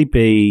likely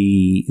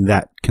be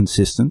that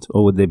consistent,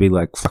 or would there be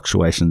like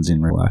fluctuations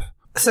in real life?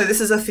 So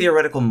this is a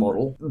theoretical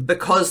model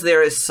because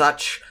there's a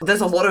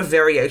lot of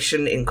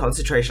variation in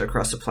concentration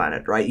across the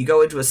planet, right? You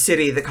go into a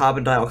city, the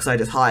carbon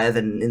dioxide is higher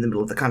than in the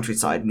middle of the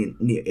countryside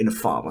in a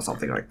farm or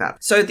something like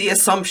that. So the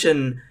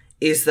assumption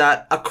is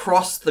that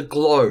across the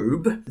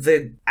globe,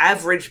 the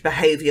average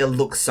behavior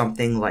looks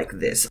something like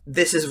this.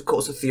 This is, of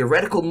course, a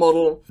theoretical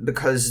model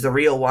because the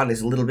real one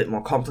is a little bit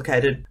more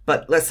complicated,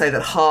 but let's say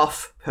that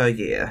 1/2 per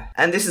year.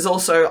 And this is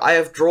also, I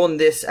have drawn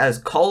this as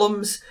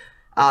columns.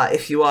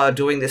 If you are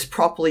doing this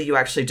properly, you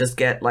actually just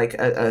get like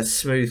a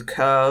smooth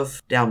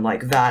curve down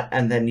like that,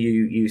 and then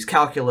you use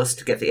calculus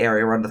to get the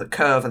area under the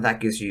curve, and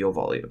that gives you your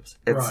volumes.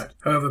 Right.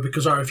 However,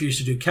 because I refuse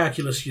to do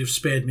calculus, you've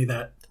spared me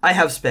that. I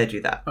have spared you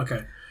that.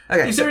 Okay.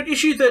 Okay. Is there an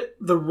issue that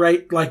the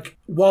rate, like,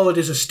 while it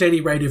is a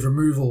steady rate of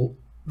removal,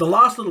 the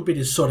last little bit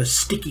is sort of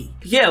sticky?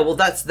 Yeah, well,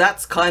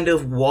 that's kind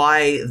of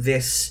why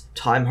this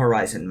time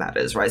horizon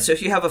matters, right? So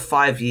if you have a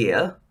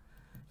 5-year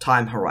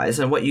time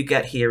horizon, what you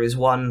get here is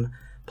 1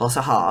 plus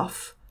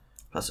 1/2,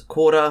 plus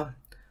 1/4,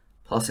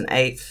 plus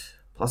 1/8,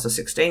 plus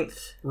 1/16.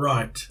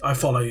 Right. I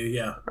follow you,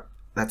 yeah.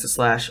 That's a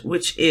slash,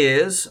 which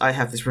is, I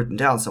have this written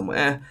down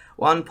somewhere,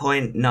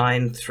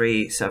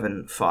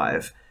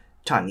 1.9375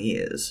 ton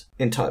years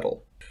in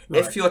total.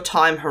 Right. If your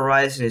time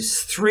horizon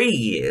is 3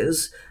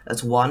 years,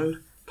 that's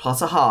 1 plus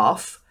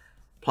 1/2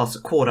 plus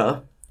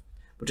 1/4,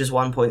 which is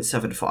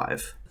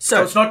 1.75.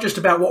 So it's not just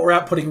about what we're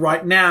outputting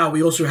right now,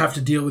 we also have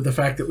to deal with the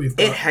fact that we've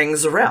got... It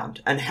hangs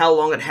around, and how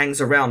long it hangs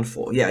around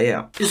for.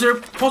 Yeah. Is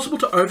it possible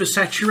to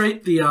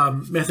oversaturate the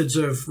methods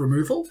of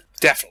removal?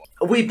 Definitely.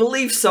 We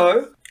believe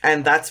so,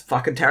 and that's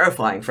fucking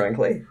terrifying,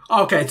 frankly.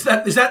 Okay, is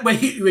that where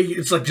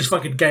it's like just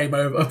fucking game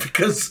over?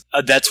 Because...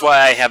 that's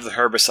why I have the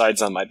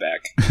herbicides on my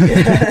back.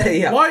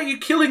 Yeah. Why are you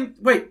killing...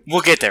 Wait.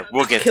 We'll get there.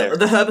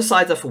 The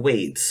herbicides are for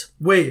weeds.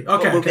 Weed.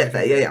 Okay. We'll get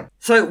there, yeah.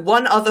 So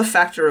one other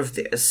factor of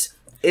this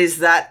is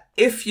that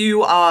if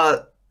you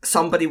are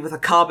somebody with a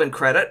carbon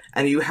credit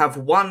and you have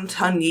 1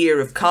 ton year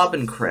of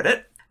carbon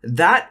credit,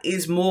 that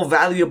is more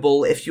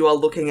valuable if you are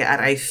looking at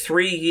a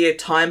 3-year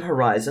time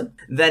horizon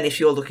than if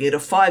you're looking at a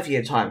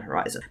 5-year time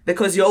horizon.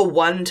 Because your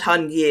 1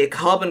 ton year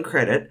carbon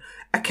credit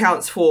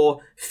accounts for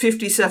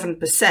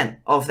 57%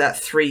 of that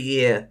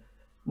 3-year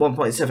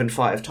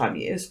 1.75 time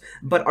years,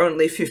 but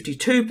only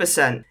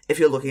 52% if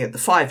you're looking at the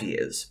 5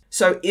 years.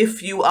 So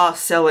if you are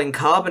selling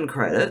carbon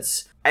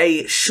credits,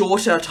 a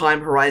shorter time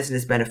horizon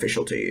is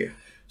beneficial to you.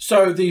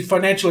 So the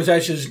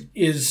financialization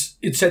is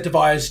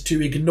incentivized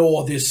to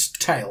ignore this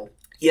tail.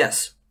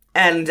 Yes.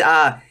 And,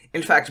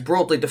 in fact,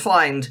 broadly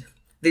defined,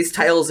 these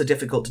tails are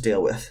difficult to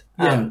deal with.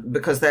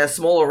 Because they're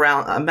small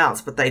amounts,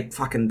 but they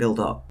fucking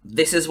build up.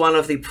 This is one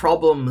of the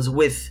problems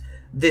with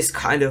this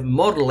kind of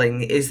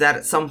modeling, is that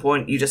at some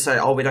point you just say,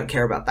 oh, we don't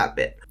care about that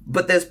bit.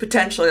 But there's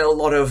potentially a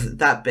lot of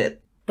that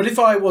bit. But if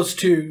I was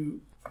to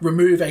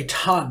remove a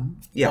ton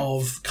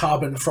of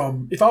carbon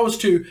from... If I was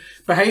to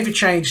behavior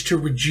change to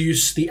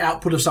reduce the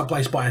output of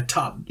someplace by a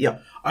ton,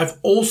 I've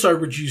also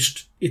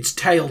reduced its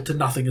tail to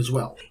nothing as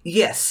well.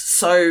 Yes,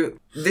 so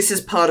this is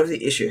part of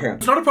the issue here.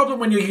 It's not a problem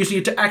when you're using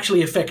it to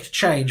actually affect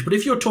change, but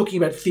if you're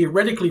talking about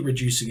theoretically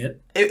reducing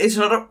it... It's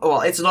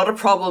not a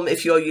problem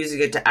if you're using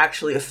it to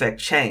actually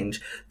affect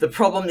change. The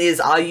problem is,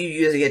 are you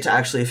using it to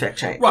actually affect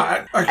change?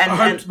 Right, I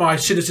hope my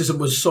cynicism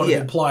was sort of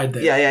implied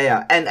there.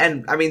 Yeah.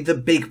 And I mean, the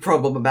big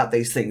problem about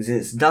these things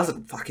is,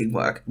 doesn't fucking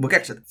work. We'll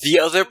get to that. The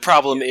other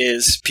problem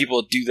is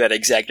people do that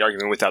exact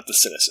argument without the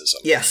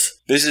cynicism. Yes.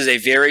 This is a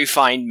very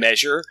fine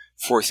measure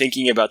for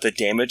thinking about the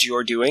damage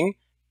you're doing,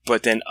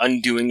 but then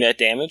undoing that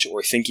damage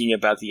or thinking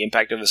about the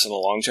impact of this in the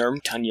long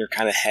term. Ton year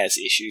kind of has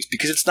issues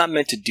because it's not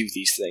meant to do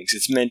these things.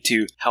 It's meant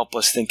to help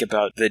us think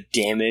about the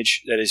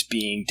damage that is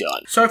being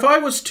done. So if I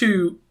was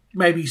to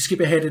maybe skip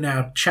ahead in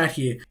our chat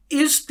here,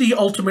 is the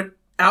ultimate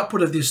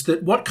output of this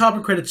that what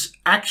carbon credits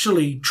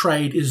actually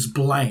trade is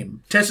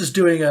blame? Tess is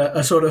doing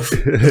a sort of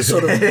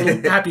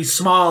little happy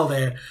smile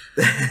there.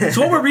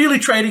 So what we're really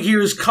trading here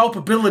is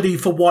culpability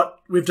for what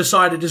we've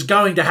decided is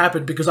going to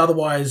happen, because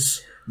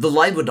otherwise... The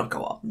line would not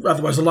go up.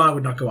 Otherwise, the line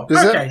would not go up.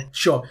 Does Okay,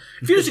 sure.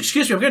 If you just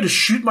excuse me, I'm going to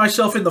shoot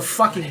myself in the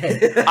fucking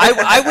head.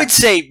 I would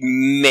say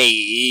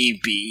maybe,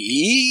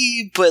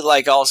 but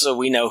like also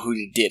we know who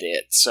did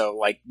it, so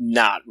like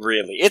not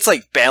really. It's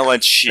like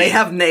balance sheet. They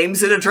have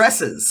names and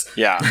addresses.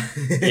 Yeah,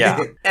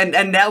 yeah.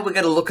 And now we're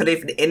going to look at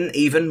an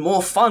even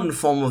more fun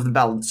form of the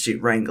balance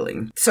sheet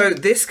wrangling. So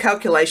this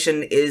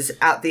calculation is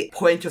at the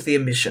point of the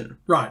emission.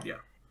 Right, yeah.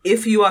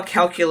 If you are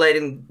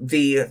calculating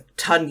the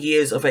ton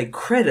years of a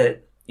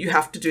credit, you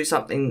have to do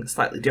something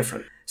slightly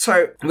different.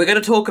 So we're going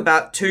to talk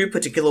about two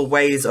particular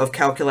ways of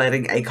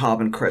calculating a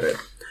carbon credit.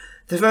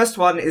 The first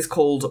one is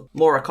called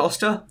Mora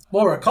Costa,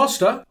 Mora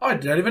Costa? I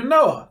don't even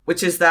know her.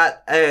 which is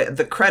that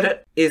the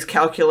credit is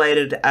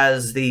calculated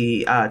as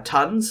the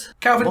tons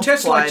Calvin,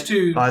 Tess likes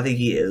to... by the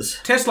years.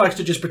 Tess likes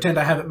to just pretend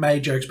I haven't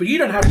made jokes, but you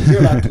don't have to.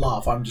 You're allowed to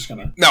laugh. I'm just going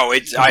to... No,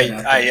 it's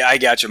I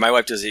got you. My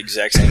wife does the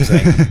exact same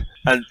thing.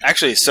 And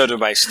actually, so do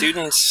my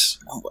students.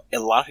 A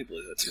lot of people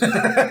do that too.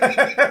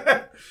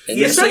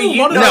 Yeah, so you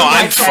know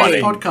I'm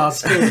funny.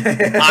 Podcast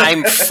too.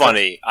 I'm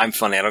funny. I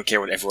don't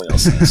care what everyone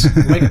else says.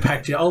 Make a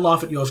pact here. I'll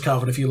laugh at yours,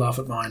 Calvin, if you laugh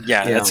at mine.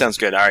 Yeah, that sounds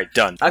good. All right,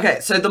 done. Okay,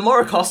 so the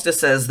Mora Costa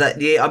says that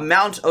the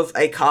amount of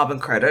a carbon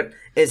credit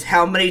is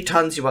how many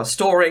tons you are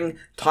storing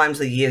times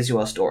the years you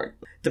are storing.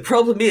 The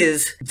problem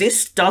is,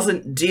 this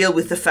doesn't deal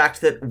with the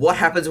fact that what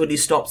happens when you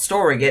stop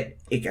storing it,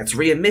 it gets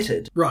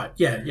re-emitted. Right,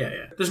 yeah.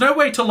 There's no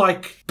way to,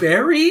 like,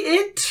 bury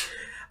it?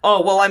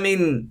 Oh, well, I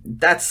mean,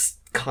 that's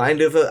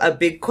kind of a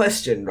big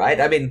question, right?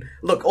 I mean,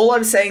 look, all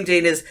I'm saying,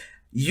 Dean, is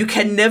you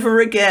can never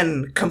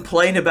again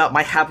complain about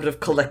my habit of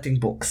collecting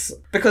books.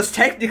 Because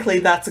technically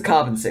that's a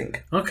carbon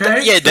sink.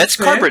 Okay. Yeah, that's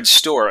fair. carbon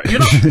storage.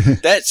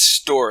 That's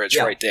storage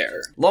right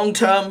there. Long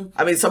term,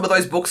 I mean, some of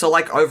those books are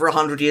like over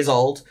 100 years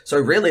old, so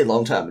really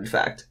long term, in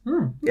fact.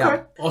 Yeah.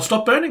 Okay. I'll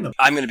stop burning them.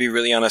 I'm going to be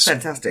really honest.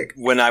 Fantastic.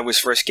 When I was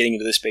first getting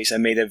into this space, I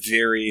made a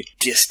very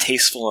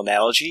distasteful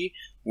analogy,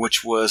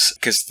 which was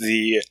because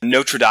the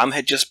Notre Dame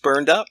had just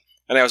burned up,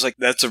 and I was like,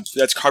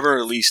 that's carbon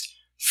released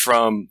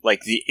from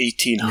like the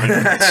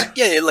 1800s.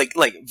 Yeah, like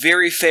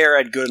very fair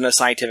and good in a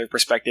scientific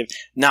perspective,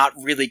 not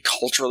really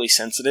culturally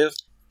sensitive,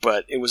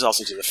 but it was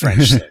also to the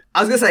French. So. I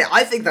was going to say,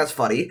 I think that's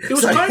funny. It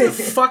was kind of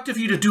fucked of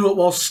you to do it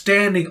while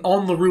standing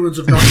on the ruins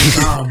of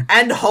Notre Dame.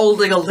 And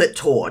holding a lit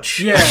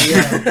torch. Yeah.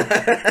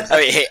 I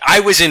mean, hey,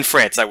 I was in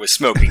France. I was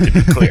smoking, to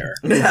be clear.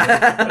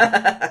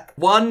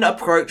 One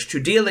approach to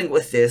dealing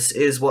with this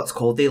is what's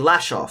called the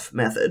lash-off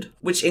method,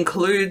 which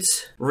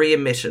includes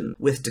re-emission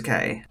with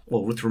decay,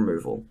 or with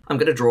removal. I'm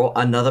going to draw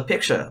another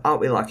picture. Aren't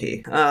we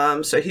lucky?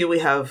 So here we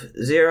have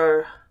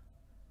 0,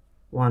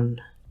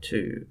 1,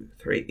 2,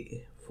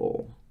 3,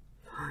 4,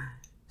 5,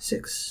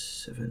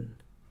 6, 7,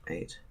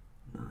 8,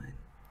 9,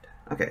 10.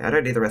 Okay, I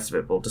don't need the rest of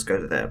it, we'll just go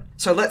to there.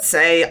 So let's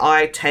say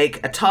I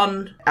take a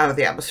ton out of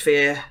the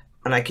atmosphere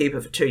and I keep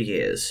it for 2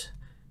 years.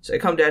 So I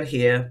come down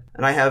here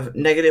and I have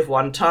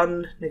 -1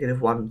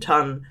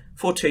 ton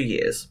for 2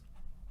 years.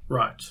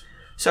 Right.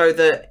 So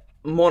the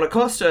Mora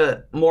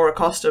Costa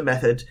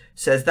method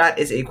says that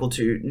is equal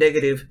to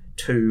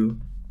 -2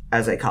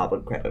 as a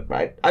carbon credit,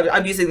 right?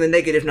 I'm using the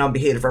negative number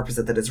here to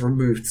represent that it's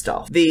removed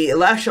stuff. The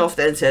lash-off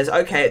then says,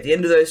 okay, at the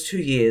end of those 2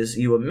 years,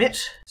 you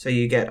emit, so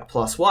you get a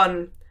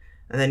 +1,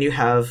 and then you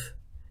have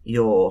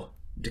your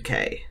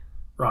decay.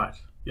 Right.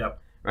 Yep.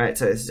 Right,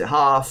 so this is a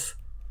half,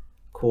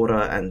 quarter,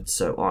 and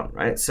so on,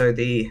 right? So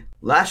the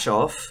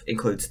lash-off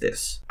includes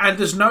this. And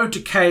there's no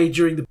decay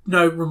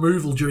no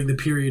removal during the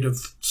period of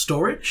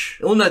storage?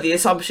 Well, no, the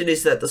assumption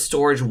is that the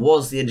storage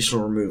was the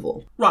initial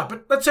removal. Right,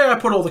 but let's say I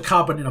put all the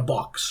carbon in a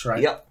box,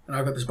 right? Yep. And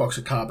I've got this box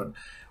of carbon.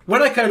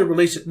 When I go to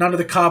release it, none of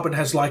the carbon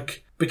has,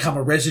 like, become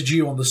a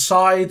residue on the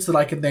sides that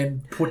I can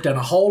then put down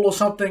a hole or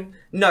something?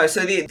 No,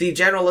 so the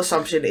general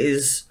assumption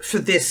is, for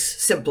this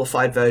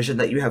simplified version,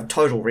 that you have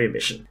total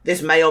re-emission.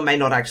 This may or may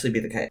not actually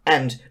be the case.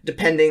 And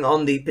depending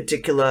on the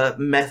particular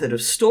method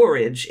of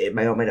storage, it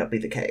may or may not be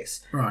the case.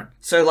 Right.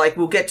 So, like,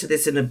 we'll get to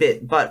this in a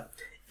bit, but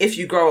if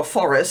you grow a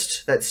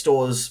forest that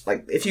stores,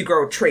 like, if you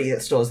grow a tree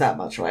that stores that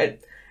much,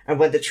 right? And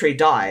when the tree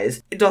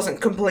dies, it doesn't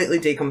completely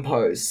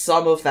decompose.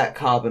 Some of that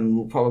carbon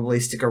will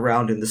probably stick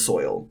around in the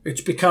soil.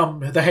 It's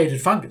become the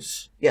hated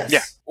fungus. Yes.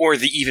 Yeah, or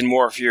the even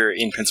more if you're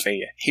in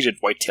Pennsylvania, hated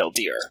white-tailed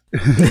deer.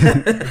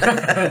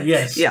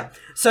 Yes. Yeah.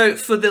 So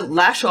for the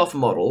lash-off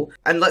model,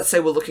 and let's say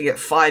we're looking at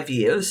 5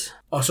 years.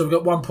 Oh, so we've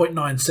got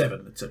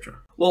 1.97, etc.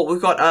 Well, we've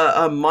got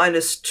a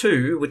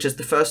 -2, which is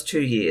the first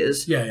 2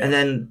 years. Yeah. And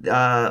then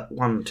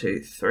 1,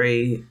 2,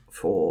 3,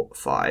 4,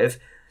 5.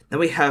 Then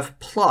we have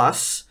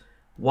plus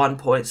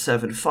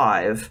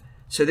 1.75.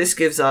 So this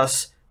gives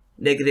us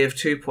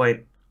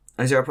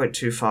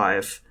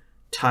 -0.25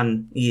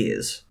 ton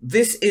years.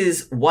 This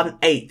is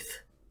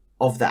 1/8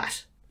 of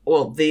that.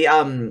 Well, the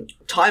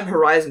time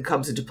horizon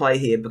comes into play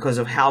here because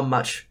of how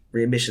much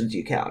re-emissions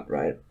you count,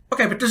 right?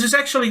 Okay, but does this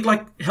actually,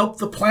 like, help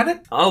the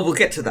planet? Oh, we'll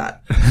get to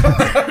that.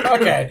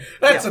 Okay,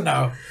 that's a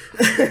no.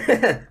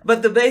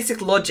 But the basic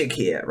logic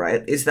here,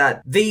 right, is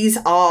that these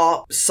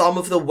are some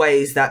of the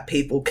ways that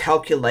people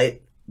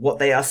calculate what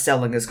they are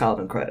selling as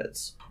carbon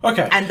credits.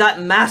 Okay. And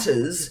that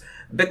matters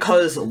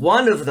because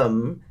one of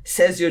them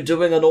says you're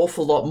doing an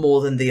awful lot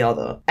more than the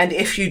other. And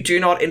if you do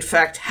not, in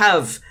fact,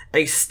 have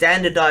a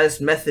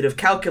standardized method of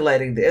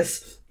calculating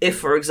this, if,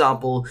 for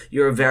example,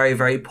 you're a very,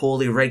 very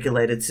poorly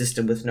regulated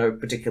system with no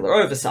particular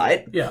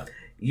oversight,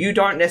 you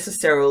don't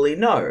necessarily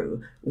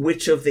know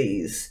which of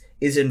these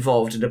is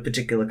involved in a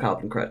particular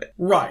carbon credit.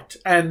 Right.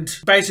 And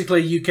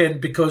basically you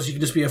can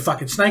just be a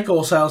fucking snake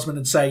oil salesman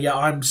and say, yeah,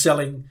 I'm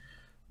selling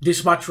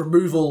this much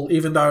removal,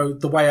 even though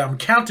the way I'm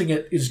counting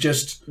it is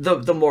just...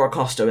 The more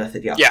Acosta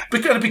method, yeah. Yeah.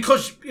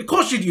 Because, of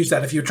course you'd use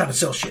that if you were trying to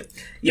sell shit.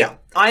 Yeah.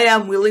 I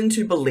am willing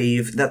to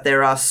believe that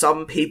there are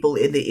some people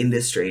in the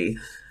industry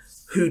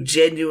who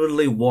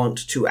genuinely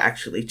want to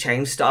actually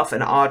change stuff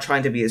and are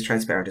trying to be as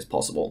transparent as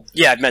possible.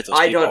 Yeah, I've met those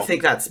people. I don't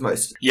think that's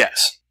most.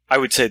 Yes. I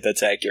would say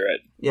that's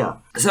accurate. Yeah.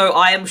 So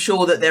I am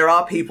sure that there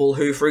are people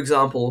who, for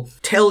example,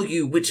 tell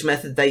you which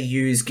method they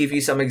use, give you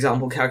some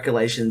example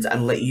calculations,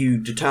 and let you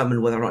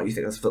determine whether or not you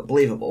think that's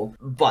believable.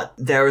 But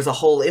there is a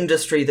whole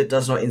industry that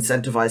does not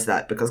incentivize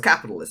that because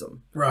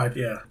capitalism. Right,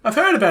 yeah. I've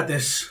heard about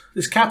this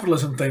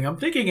capitalism thing. I'm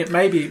thinking it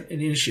may be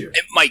an issue.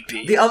 It might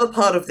be. The other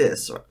part of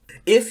this,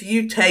 if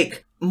you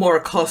take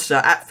Mora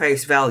Costa at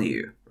face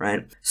value,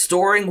 right,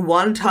 storing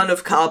 1 ton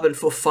of carbon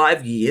for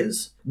 5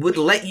 years would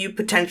let you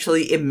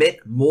potentially emit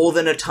more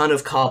than a ton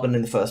of carbon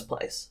in the first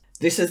place.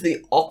 This is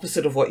the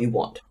opposite of what you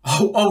want.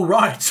 Oh,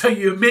 right. So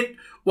you emit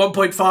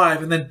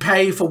 1.5 and then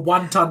pay for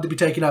 1 ton to be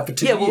taken out for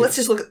 2 years. Yeah, well, let's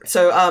just look at...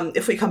 So,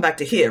 if we come back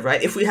to here,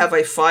 right, if we have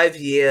a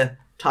 5-year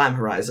time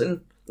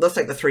horizon, let's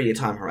take the 3-year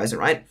time horizon,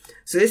 right?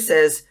 So this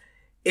says,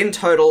 in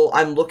total,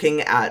 I'm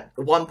looking at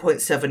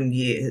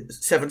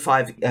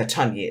 1.75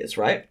 ton years,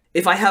 right?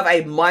 If I have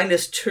a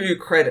 -2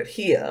 credit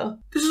here...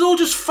 This is all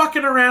just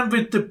fucking around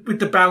with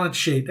the balance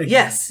sheet again.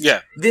 Yes. Yeah.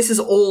 This is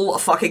all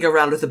fucking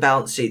around with the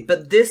balance sheet.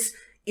 But this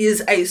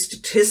is a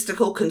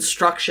statistical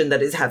construction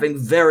that is having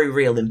very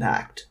real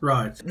impact.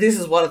 Right. This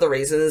is one of the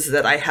reasons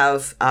that I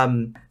have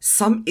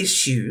some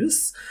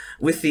issues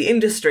with the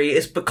industry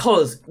is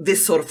because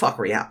this sort of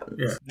fuckery happens.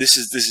 Yeah. This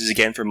is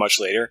again for much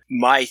later.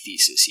 My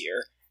thesis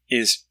here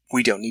is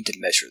we don't need to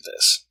measure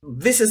this.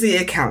 This is the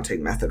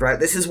accounting method, right?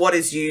 This is what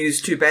is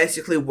used to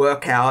basically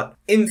work out,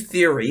 in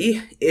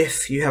theory,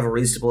 if you have a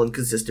reasonable and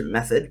consistent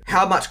method,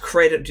 how much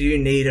credit do you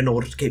need in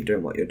order to keep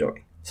doing what you're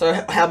doing?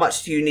 So how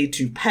much do you need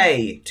to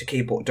pay to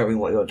keep doing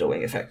what you're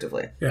doing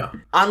effectively? Yeah.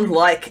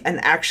 Unlike an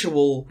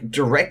actual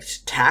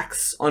direct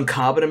tax on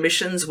carbon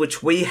emissions,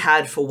 which we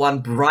had for one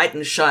bright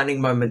and shining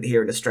moment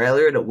here in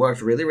Australia, and it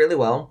worked really, really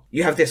well,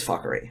 you have this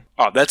fuckery.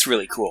 Oh, that's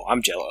really cool.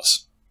 I'm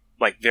jealous.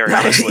 Like, very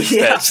honestly.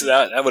 Yeah.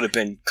 That would have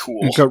been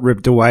cool. It got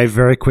ripped away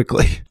very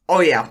quickly. Oh,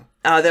 yeah.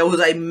 There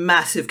was a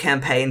massive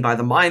campaign by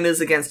the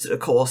miners against it, of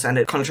course, and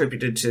it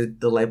contributed to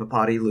the Labour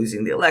Party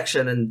losing the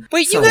election. And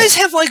wait, you guys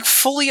have, like,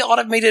 fully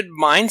automated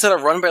mines that are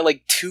run by,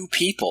 like, 2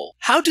 people?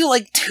 How do,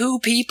 like, 2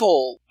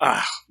 people...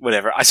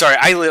 whatever.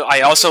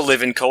 I also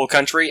live in coal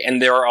country,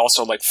 and there are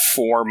also, like,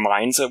 4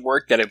 mines at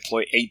work that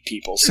employ 8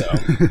 people, so...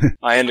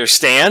 I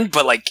understand,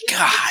 but, like,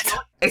 God...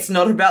 It's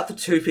not about the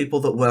 2 people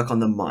that work on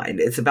the mine.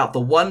 It's about the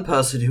one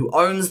person who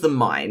owns the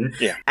mine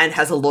and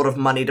has a lot of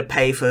money to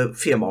pay for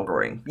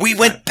fear-mongering. We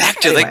went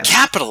back to the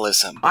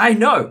capitalism. I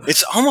know.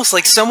 It's almost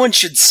like someone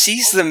should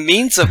seize the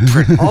means of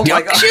production. Oh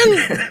my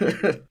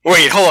God.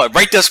 Wait, hold on.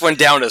 Write this one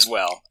down as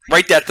well.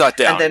 Write that thought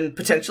down. And then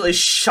potentially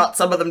shut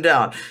some of them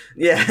down.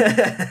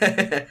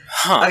 Yeah.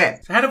 Huh. Okay.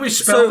 So how do we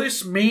spell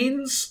this?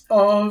 Means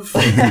of...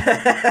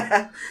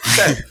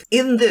 So,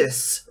 in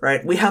this,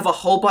 right, we have a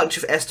whole bunch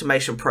of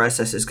estimation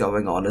processes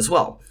going on as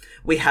well.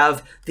 We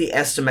have the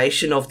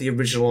estimation of the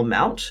original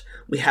amount.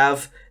 We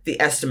have the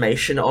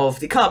estimation of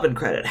the carbon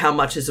credit, how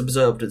much is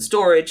absorbed in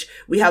storage.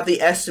 We have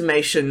the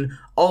estimation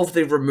of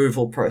the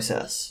removal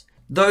process.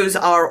 Those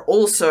are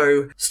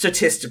also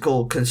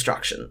statistical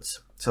constructions.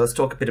 So let's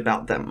talk a bit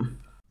about them.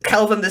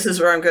 Calvin, this is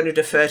where I'm going to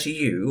defer to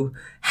you.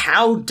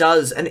 How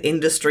does an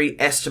industry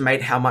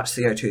estimate how much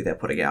CO2 they're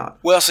putting out?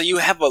 Well, so you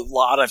have a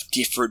lot of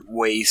different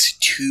ways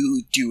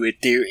to do it.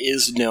 There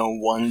is no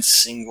one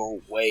single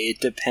way. It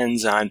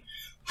depends on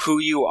who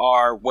you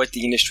are, what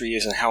the industry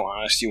is, and how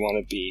honest you want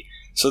to be.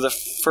 So the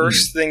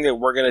first thing that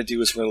we're going to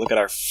do is we're going to look at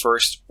our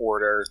first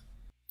order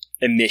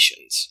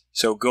emissions.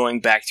 So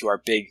going back to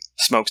our big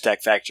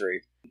smokestack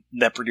factory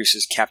that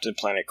produces Captain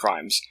Planet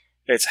crimes,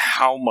 it's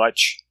how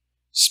much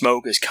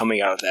smoke is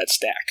coming out of that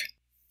stack.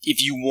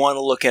 If you want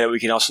to look at it, we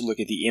can also look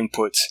at the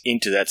inputs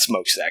into that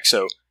smokestack.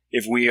 So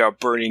if we are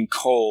burning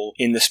coal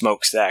in the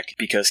smokestack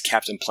because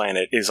Captain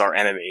Planet is our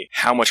enemy,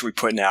 how much are we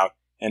putting out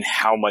and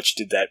how much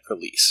did that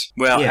release?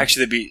 Well,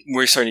 actually,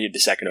 we're starting to get to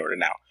second order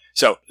now.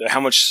 So how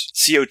much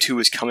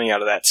CO2 is coming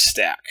out of that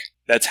stack?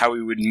 That's how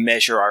we would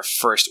measure our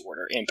first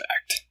order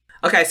impact.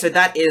 Okay, so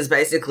that is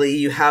basically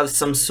you have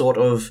some sort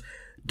of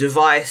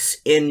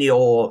device in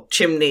your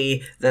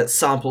chimney that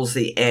samples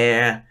the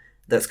air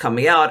that's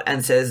coming out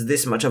and says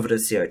this much of it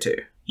is CO2.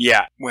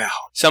 Yeah, well,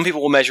 some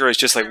people will measure as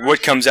just like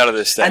what comes out of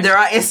this thing. And there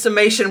are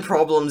estimation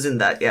problems in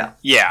that, yeah.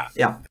 Yeah.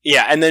 Yeah.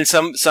 Yeah, and then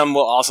some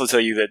will also tell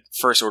you that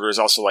first order is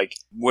also like,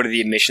 what are the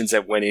emissions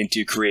that went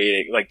into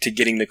creating, like, to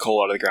getting the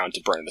coal out of the ground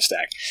to burn in the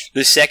stack.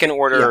 The second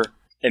order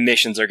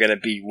emissions are going to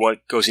be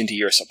what goes into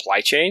your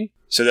supply chain.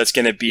 So that's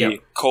going to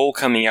be coal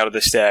coming out of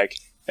the stack,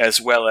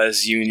 as well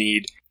as you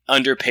need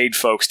underpaid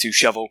folks to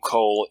shovel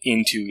coal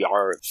into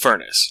your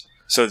furnace.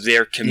 So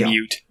their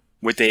commute,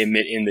 what they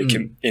emit in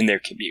the in their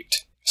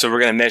commute. So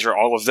we're going to measure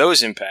all of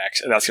those impacts,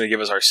 and that's going to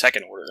give us our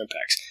second order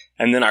impacts.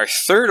 And then our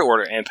third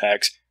order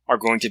impacts are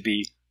going to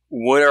be,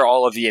 what are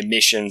all of the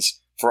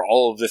emissions for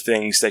all of the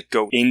things that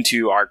go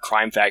into our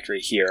crime factory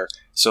here?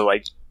 So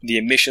like the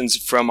emissions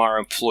from our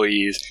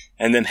employees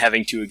and them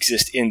having to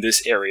exist in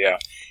this area,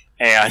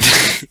 and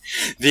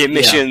the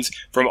emissions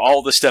from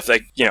all the stuff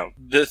that, you know,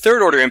 the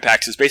third order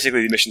impacts is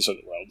basically the emissions of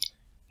the world.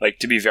 Like,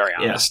 to be very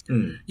honest.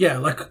 Yeah,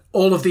 like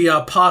all of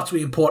the parts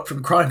we import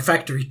from Crime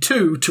Factory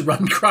 2 to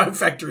run Crime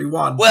Factory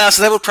 1. Well,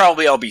 so that would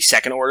probably all be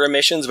second order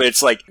emissions, but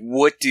it's like,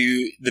 what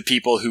do the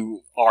people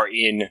who are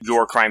in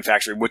your crime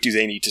factory, what do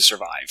they need to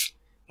survive?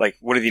 Like,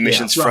 what are the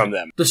emissions from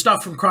them? The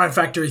stuff from Crime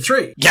Factory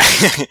 3. Yeah,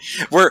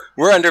 we're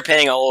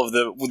underpaying all of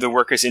the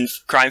workers in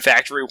Crime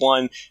Factory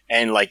 1,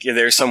 and like,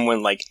 there's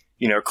someone like,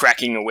 you know,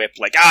 cracking a whip,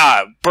 like,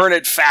 burn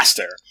it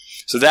faster.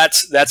 So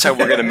that's how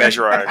we're going to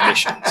measure our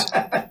emissions.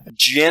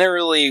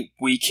 Generally,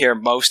 we care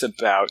most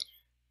about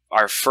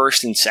our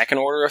first and second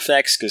order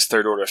effects, because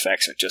third order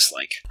effects are just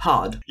like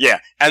hard. Yeah,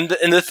 and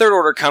the third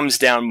order comes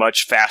down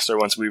much faster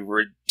once we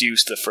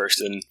reduce the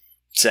first and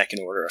second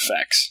order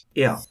effects.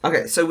 Yeah.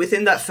 Okay, so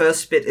within that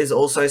first bit is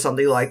also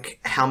something like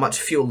how much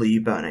fuel are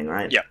you burning,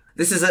 right? Yeah.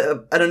 This is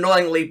an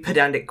annoyingly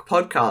pedantic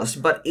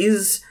podcast, but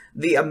is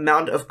the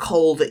amount of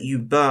coal that you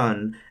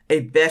burn a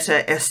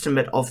better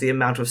estimate of the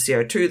amount of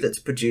CO2 that's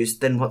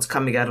produced than what's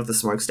coming out of the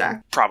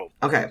smokestack? Probably.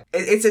 Okay.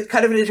 It's a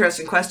kind of an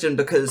interesting question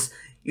because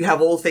you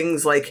have all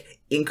things like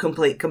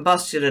incomplete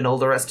combustion and all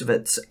the rest of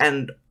it,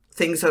 and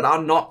things that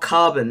are not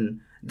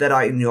carbon that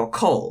are in your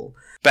coal.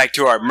 Back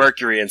to our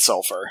mercury and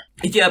sulfur.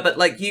 Yeah, but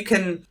like you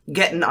can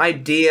get an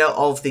idea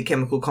of the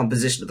chemical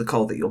composition of the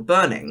coal that you're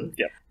burning.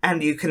 Yep.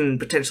 And you can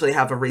potentially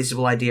have a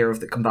reasonable idea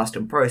of the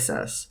combustion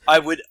process. I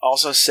would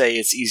also say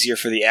it's easier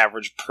for the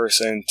average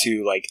person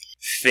to, like,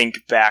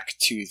 think back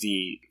to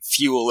the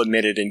fuel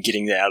emitted and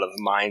getting that out of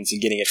the mines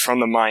and getting it from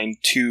the mine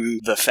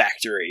to the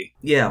factory.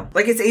 Yeah.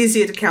 Like, it's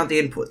easier to count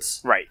the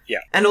inputs. Right,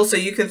 yeah. And also,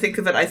 you can think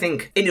of it, I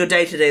think, in your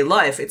day-to-day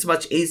life, it's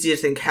much easier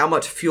to think how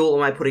much fuel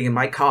am I putting in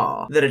my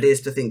car than it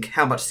is to think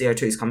how much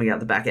CO2 is coming out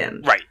the back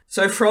end. Right.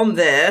 So from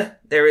there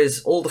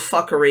is all the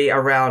fuckery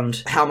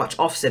around how much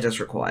offset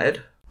is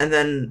required. And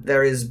then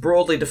there is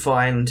broadly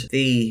defined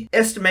the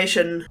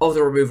estimation of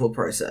the removal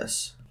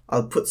process.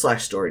 I'll put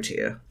 /storage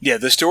here. Yeah,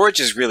 the storage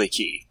is really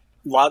key.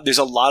 There's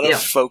a lot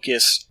of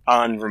focus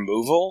on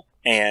removal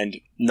and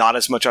not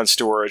as much on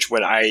storage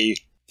when I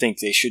think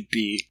they should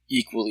be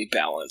equally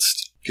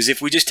balanced. Because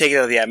if we just take it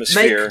out of the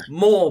atmosphere... Make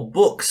more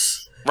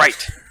books.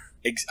 Right.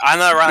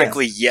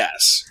 Unironically,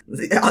 yes.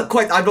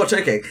 I'm not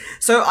joking.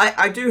 So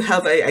I do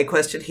have a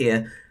question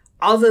here.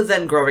 Other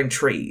than growing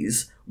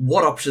trees,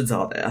 what options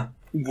are there?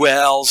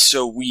 Well,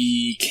 so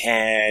we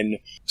can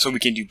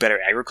do better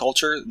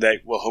agriculture that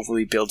will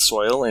hopefully build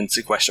soil and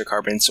sequester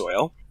carbon in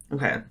soil.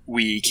 Okay.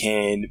 We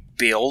can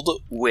build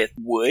with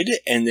wood,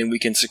 and then we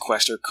can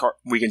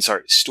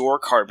store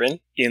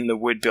carbon in the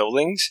wood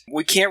buildings.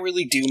 We can't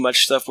really do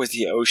much stuff with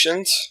the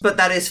oceans. But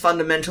that is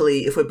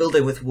fundamentally, if we're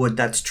building with wood,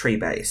 that's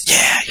tree-based.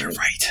 Yeah, you're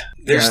right.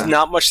 There's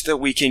not much that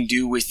we can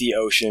do with the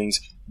oceans.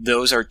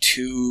 Those are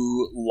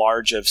too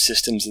large of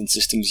systems and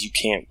systems you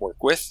can't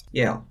work with.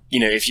 Yeah.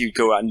 You know, if you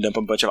go out and dump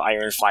a bunch of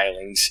iron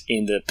filings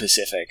in the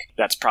Pacific,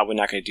 that's probably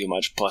not going to do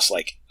much. Plus,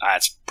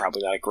 that's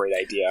probably not a great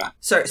idea.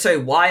 So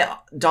why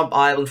dump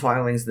iron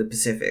filings in the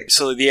Pacific?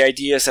 So the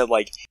idea is that,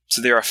 so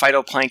there are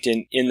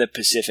phytoplankton in the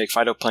Pacific.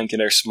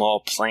 Phytoplankton are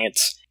small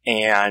plants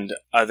and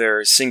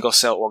other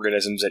single-cell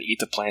organisms that eat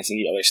the plants and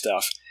eat other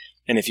stuff.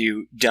 And if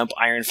you dump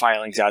iron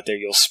filings out there,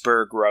 you'll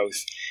spur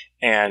growth.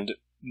 And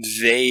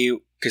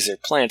because they're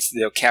plants,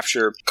 they'll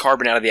capture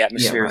carbon out of the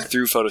atmosphere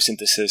through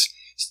photosynthesis,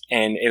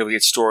 and it'll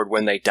get stored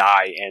when they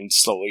die and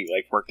slowly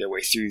work their way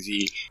through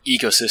the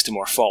ecosystem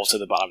or fall to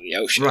the bottom of the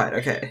ocean. Right,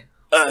 okay.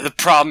 The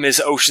problem is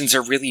oceans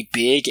are really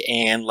big,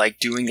 and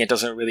doing it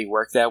doesn't really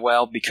work that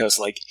well because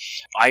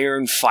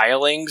iron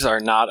filings are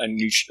not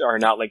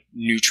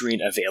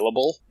nutrient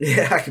available.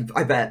 Yeah,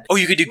 I bet. Oh,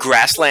 you could do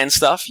grassland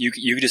stuff. You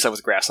could do stuff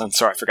with grassland.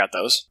 Sorry, I forgot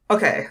those.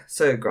 Okay,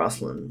 so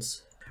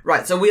grasslands.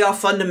 Right, so we are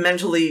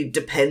fundamentally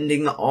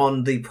depending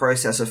on the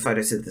process of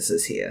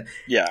photosynthesis here.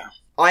 Yeah.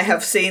 I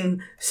have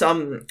seen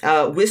some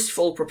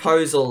wistful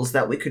proposals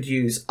that we could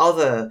use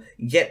other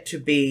yet to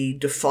be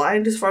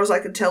defined, as far as I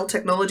can tell,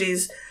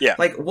 technologies. Yeah.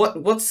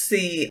 What's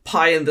the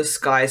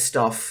pie-in-the-sky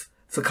stuff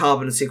for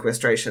carbon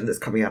sequestration that's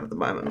coming out at the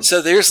moment?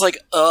 So there's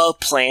a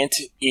plant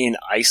in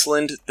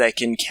Iceland that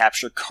can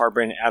capture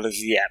carbon out of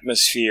the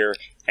atmosphere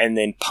and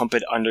then pump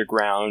it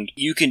underground.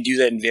 You can do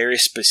that in very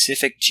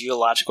specific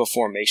geological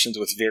formations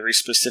with very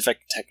specific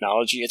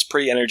technology. It's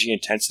pretty energy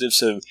intensive,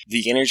 so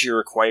the energy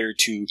required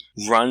to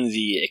run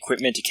the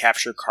equipment to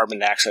capture carbon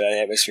dioxide out of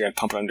the atmosphere and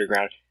pump it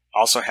underground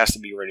also has to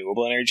be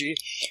renewable energy.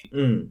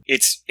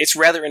 It's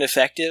rather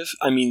ineffective.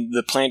 I mean,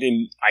 the plant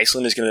in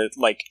Iceland is going to,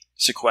 like,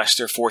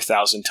 sequester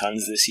 4,000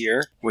 tons this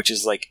year, which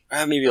is, like,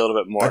 maybe a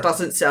little bit more. That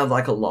doesn't sound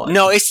like a lot.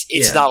 No,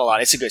 it's not a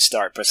lot. It's a good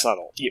start, but it's not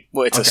a lot.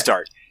 Well, it's a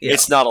start. Yeah.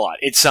 It's not a lot.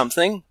 It's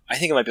something. I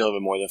think it might be a little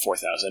bit more than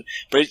 4,000.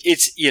 But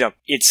it's, you know,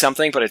 it's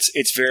something, but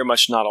it's very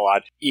much not a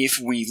lot. If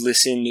we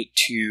listen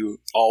to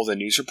all the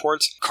news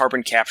reports,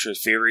 carbon capture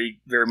is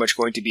very, very much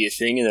going to be a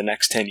thing in the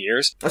next 10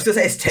 years. I was going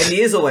to say, it's 10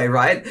 years away,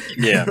 right?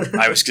 Yeah.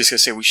 I was just going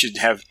to say we should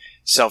have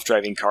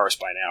self-driving cars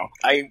by now.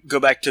 I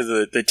go back to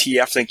the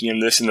TF thinking in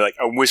this, and like,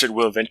 a wizard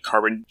will invent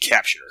carbon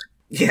capture.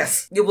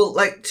 Yes. Yeah, well,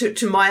 like,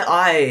 to my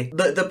eye,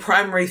 the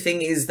primary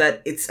thing is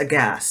that it's a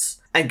gas.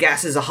 And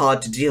gases are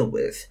hard to deal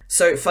with.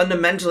 So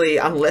fundamentally,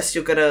 unless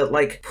you're gonna,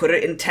 like, put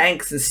it in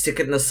tanks and stick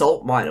it in a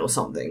salt mine or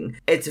something,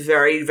 it's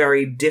very,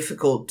 very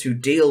difficult to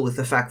deal with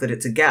the fact that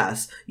it's a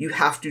gas. You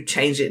have to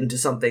change it into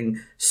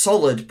something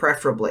solid,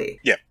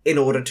 preferably. Yeah. In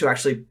order to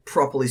actually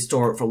properly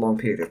store it for a long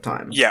period of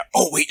time. Yeah.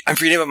 Oh, wait, I'm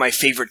forgetting about my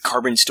favorite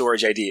carbon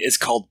storage idea. It's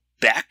called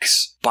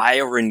BECCS,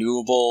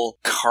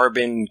 Biorenewable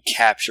Carbon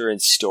Capture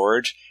and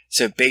Storage.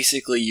 So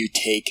basically you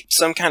take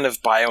some kind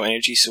of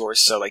bioenergy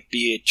source, so like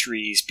be it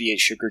trees, be it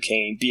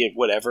sugarcane, be it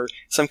whatever,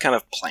 some kind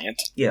of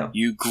plant. Yeah.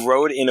 You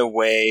grow it in a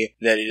way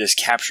that it is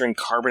capturing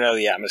carbon out of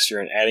the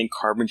atmosphere and adding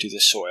carbon to the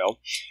soil.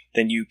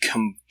 Then you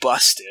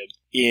combust it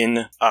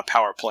in a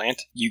power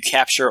plant. You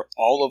capture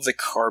all of the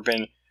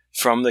carbon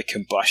from the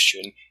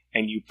combustion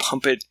and you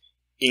pump it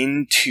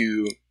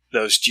into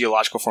those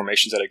geological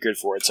formations that are good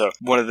for it. So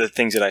one of the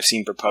things that I've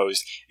seen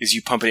proposed is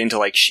you pump it into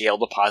like shale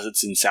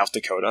deposits in South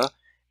Dakota.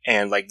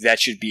 And, like,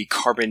 that should be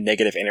carbon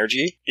negative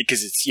energy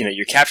because it's, you know,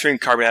 you're capturing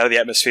carbon out of the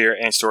atmosphere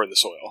and store it in the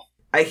soil.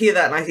 I hear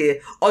that and I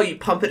hear, oh, you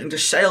pump it into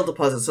shale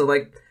deposits. So,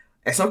 like,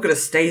 it's not going to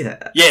stay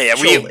there. Yeah,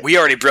 we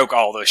already broke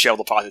all those shale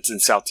deposits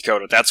in South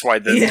Dakota. That's why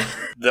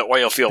the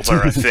oil fields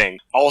are a thing.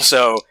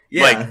 Also,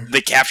 like,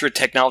 the capture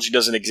technology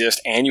doesn't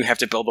exist and you have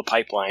to build the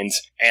pipelines.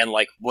 And,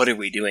 like, what are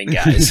we doing,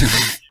 guys?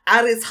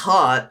 At its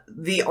heart,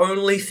 the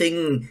only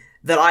thing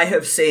that I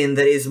have seen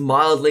that is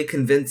mildly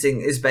convincing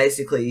is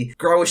basically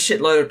grow a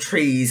shitload of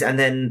trees and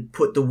then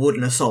put the wood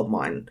in a salt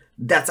mine.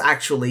 That's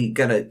actually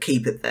gonna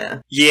keep it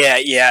there.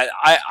 Yeah.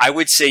 I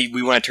would say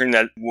we want to turn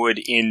that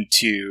wood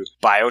into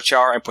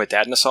biochar and put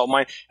that in a salt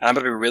mine. And I'm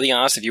gonna be really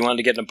honest, if you wanted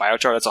to get into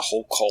biochar, that's a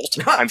whole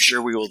cult. I'm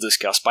sure we will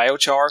discuss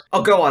biochar.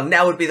 Oh, go on.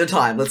 Now would be the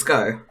time. Let's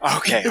go.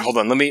 Okay, hold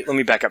on. Let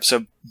me back up.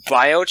 So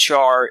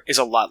biochar is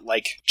a lot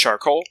like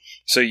charcoal.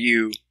 So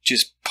you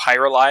just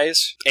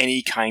pyrolyze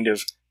any kind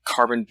of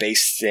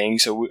carbon-based thing.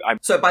 So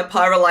by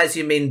pyrolyze,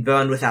 you mean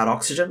burn without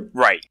oxygen?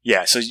 Right.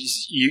 Yeah. So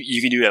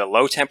you can do it at a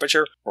low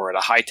temperature or at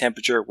a high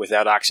temperature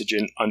without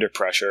oxygen under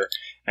pressure.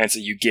 And so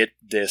you get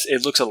this.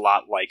 It looks a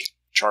lot like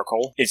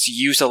charcoal. It's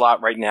used a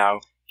lot right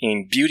now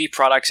in beauty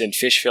products and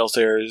fish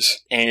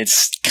filters, and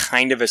it's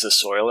kind of as a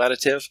soil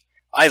additive.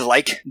 I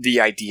like the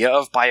idea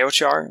of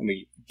biochar.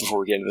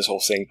 Before we get into this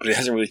whole thing, but it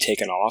hasn't really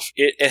taken off.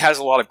 It has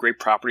a lot of great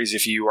properties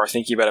if you are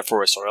thinking about it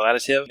for a soil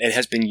additive. It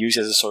has been used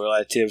as a soil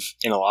additive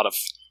in a lot of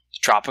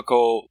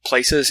tropical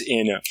places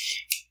in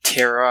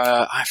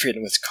Terra, I forget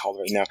what it's called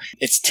right now.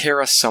 It's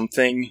Terra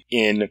something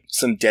in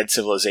some dead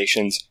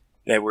civilizations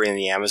that were in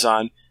the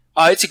Amazon.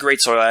 It's a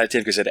great soil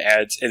additive because it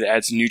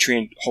adds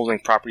nutrient holding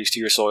properties to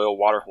your soil,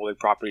 water holding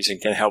properties, and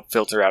can help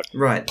filter out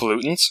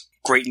pollutants.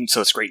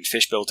 So it's great in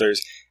fish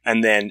filters.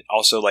 And then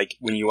also like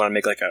when you want to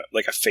make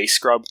like a face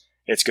scrub,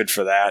 it's good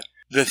for that.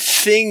 The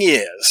thing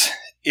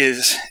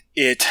is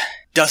it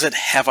doesn't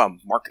have a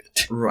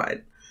market.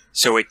 Right.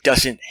 So it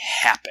doesn't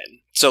happen.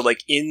 So,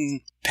 like, in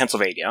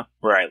Pennsylvania,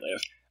 where I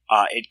live,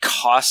 it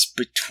costs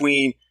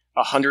between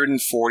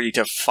 $140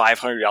 to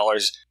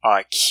 $500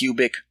 a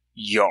cubic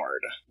yard,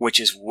 which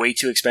is way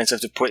too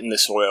expensive to put in the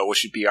soil,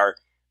 which would be our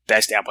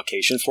best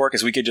application for it,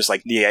 because we could just,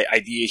 like, the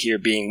idea here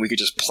being we could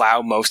just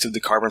plow most of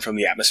the carbon from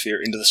the atmosphere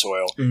into the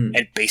soil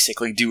and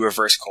basically do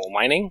reverse coal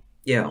mining.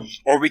 Yeah.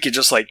 Or we could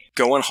just, like,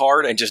 go in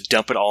hard and just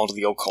dump it all into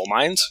the old coal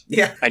mines.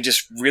 Yeah. And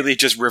just really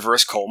just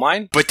reverse coal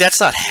mine. But that's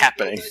not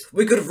happening.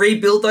 We could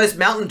rebuild those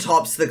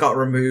mountaintops that got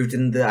removed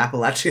in the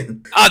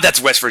Appalachian.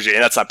 That's West Virginia.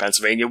 That's not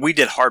Pennsylvania. We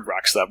did hard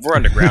rock stuff. We're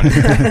underground.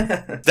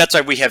 That's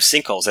why we have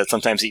sinkholes that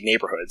sometimes eat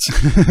neighborhoods.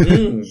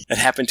 That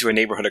happened to a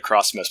neighborhood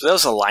across from us. But that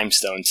was a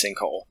limestone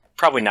sinkhole.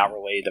 Probably not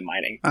related to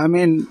mining. I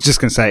mean,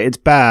 just going to say, it's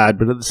bad,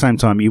 but at the same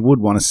time, you would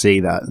want to see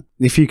that.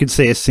 If you could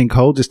see a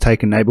sinkhole just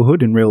take a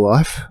neighborhood in real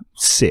life,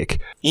 sick.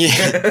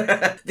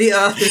 Yeah. The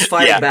Earth is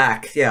fighting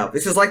back. Yeah.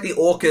 This is like the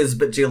orcas,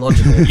 but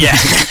geological.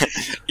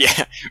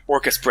 Yeah.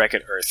 Orcas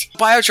bracket Earth.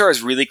 Biochar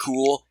is really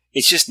cool.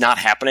 It's just not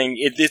happening.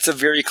 It's a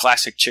very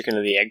classic chicken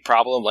and the egg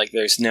problem. Like,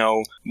 there's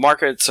no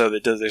market, so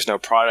there's no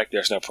product.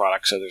 There's no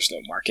product, so there's no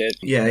market.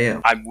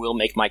 Yeah. I will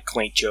make my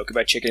quaint joke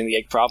about chicken and the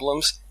egg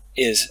problems.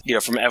 is,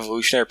 from an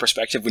evolutionary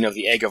perspective, we know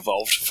the egg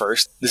evolved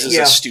first. This is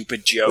Yeah. a stupid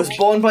It joke. was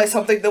born by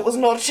something that was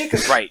not a chicken.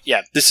 Right,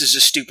 yeah. This is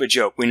a stupid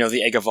joke. We know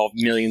the egg evolved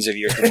millions of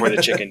years before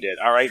the chicken did.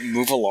 All right,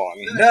 move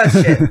along.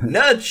 Nerd shit.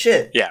 Nerd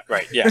shit. Yeah,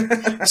 right,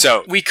 yeah.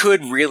 So we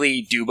could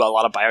really do a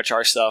lot of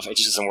biochar stuff. It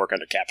just doesn't work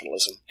under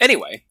capitalism.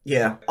 Anyway.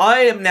 Yeah.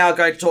 I am now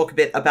going to talk a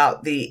bit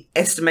about the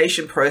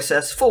estimation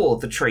process for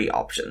the tree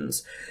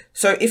options.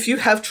 So if you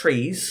have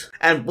trees,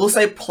 and we'll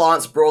say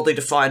plants broadly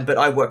defined, but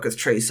I work with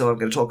trees, so I'm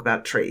going to talk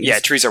about trees. Yeah,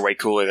 trees are way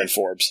cooler than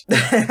Forbes.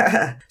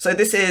 So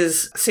this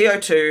is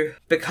CO2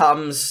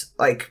 becomes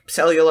like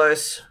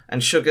cellulose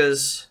and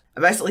sugars,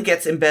 and basically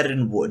gets embedded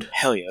in wood.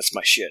 Hell yeah, that's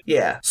my shit.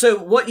 Yeah. So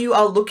what you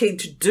are looking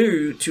to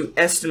do to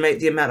estimate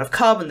the amount of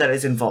carbon that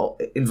is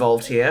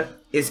involved here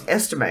is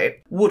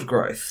estimate wood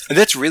growth. And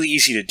that's really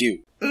easy to do.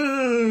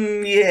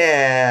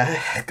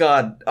 Yeah.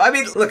 God. I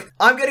mean, look,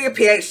 I'm getting a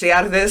PhD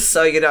out of this,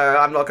 so,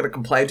 I'm not going to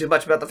complain too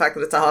much about the fact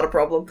that it's a harder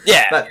problem.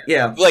 Yeah. But,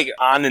 yeah. Like,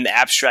 on an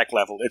abstract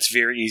level, it's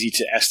very easy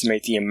to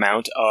estimate the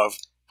amount of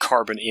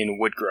carbon in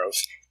wood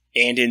growth.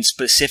 And in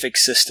specific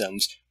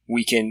systems,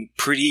 we can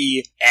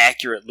pretty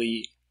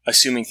accurately,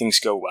 assuming things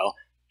go well,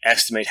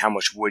 estimate how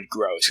much wood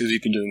grows, because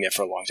we've been doing that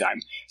for a long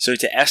time. So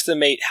to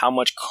estimate how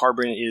much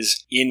carbon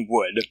is in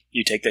wood,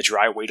 you take the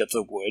dry weight of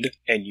the wood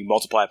and you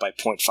multiply it by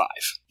 0.5.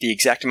 The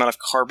exact amount of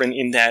carbon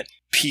in that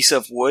piece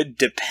of wood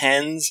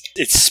depends.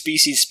 It's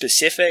species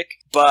specific,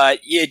 but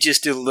you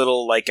just do a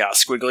little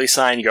squiggly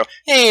sign. You go,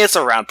 hey, it's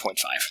around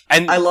 0.5.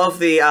 And I love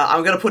the,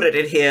 I'm going to put it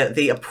in here,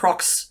 the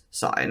approx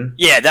sign.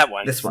 Yeah, that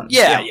one. This one.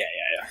 Yeah.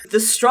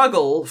 The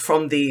struggle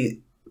from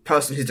the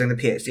person who's doing the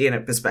PhD in a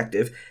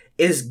perspective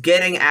is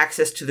getting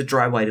access to the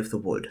dry weight of the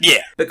wood.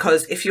 Yeah.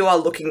 Because if you are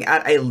looking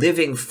at a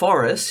living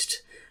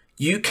forest,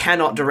 you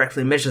cannot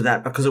directly measure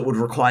that because it would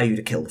require you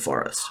to kill the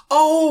forest.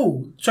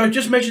 Oh, so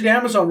just measure the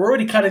Amazon. We're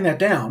already cutting that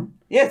down.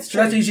 Yeah, it's So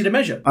that's easy to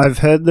measure. I've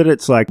heard that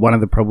it's like one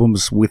of the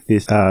problems with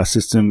this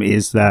system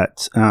is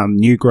that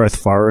new growth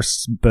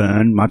forests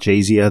burn much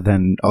easier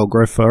than old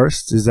growth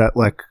forests. Is that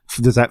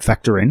does that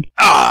factor in?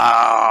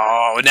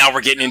 Oh, now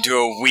we're getting into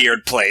a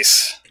weird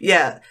place.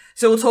 Yeah,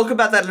 so we'll talk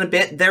about that in a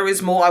bit. There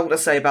is more I want to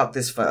say about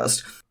this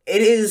first.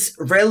 It is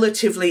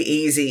relatively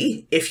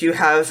easy, if you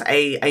have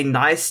a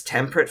nice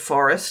temperate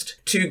forest,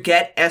 to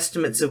get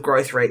estimates of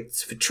growth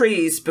rates for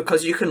trees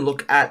because you can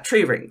look at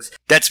tree rings.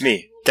 That's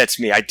me.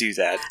 I do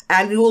that.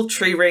 Annual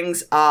tree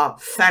rings are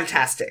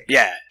fantastic.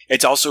 Yeah.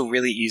 It's also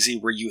really easy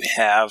where you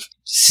have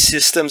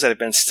systems that have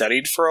been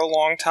studied for a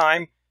long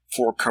time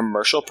for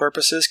commercial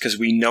purposes because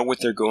we know what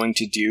they're going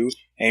to do,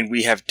 and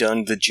we have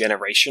done the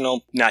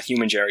generational, not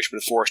human generation, but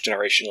the forest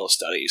generational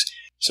studies.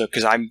 So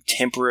because I'm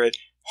temperate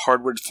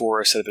hardwood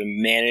forests that have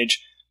been managed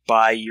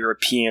by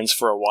Europeans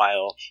for a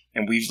while,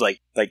 and we've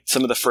like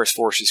some of the first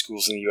forestry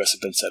schools in the US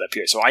have been set up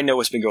here. So I know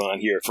what's been going on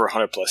here for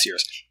 100 plus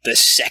years. The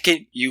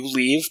second you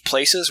leave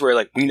places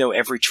where we know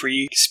every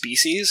tree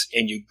species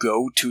and you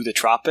go to the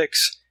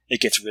tropics, it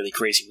gets really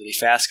crazy really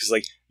fast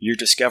because you're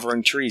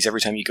discovering trees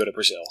every time you go to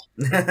Brazil.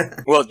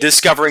 Well,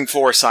 discovering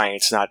for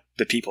science, not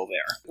the people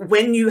there.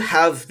 When you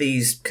have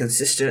these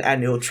consistent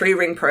annual tree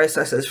ring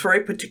processes for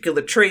a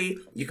particular tree,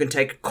 you can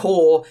take a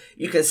core,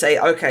 you can say,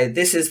 okay,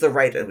 this is the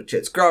rate at which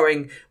it's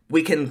growing.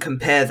 We can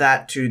compare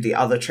that to the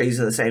other trees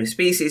of the same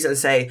species and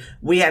say,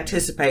 we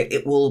anticipate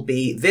it will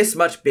be this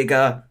much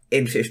bigger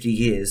in 50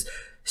 years.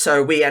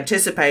 So we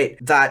anticipate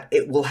that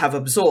it will have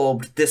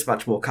absorbed this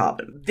much more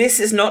carbon.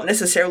 This is not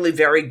necessarily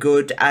very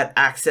good at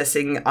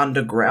accessing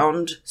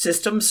underground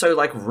systems, so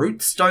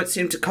roots don't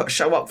seem to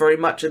show up very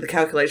much in the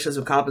calculations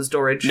of carbon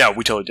storage. No,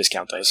 we totally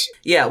discount those.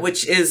 Yeah,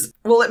 which is,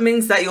 well, it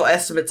means that your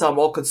estimates are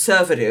more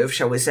conservative,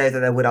 shall we say,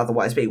 than they would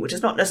otherwise be, which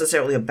is not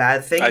necessarily a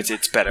bad thing.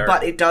 It's better.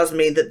 But it does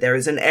mean that there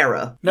is an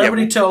error.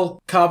 Nobody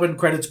tell carbon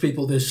credits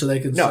people this so they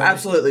can No, say,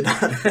 absolutely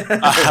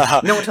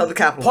not. No one tell the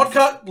capital.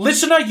 Podcast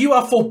listener, you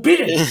are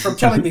forbidden from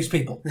telling these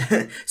people.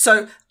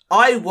 So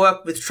I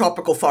work with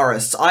tropical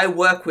forests. I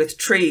work with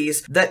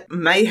trees that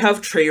may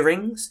have tree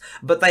rings,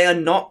 but they are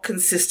not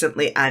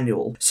consistently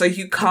annual. So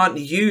you can't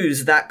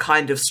use that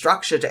kind of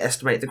structure to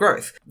estimate the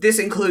growth. This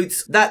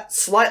includes that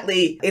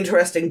slightly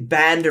interesting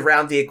band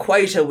around the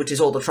equator, which is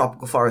all the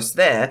tropical forests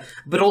there,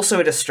 but also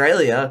in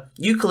Australia,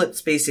 eucalypt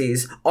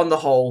species, on the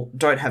whole,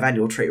 don't have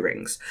annual tree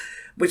rings.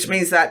 Which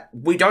means that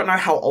we don't know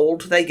how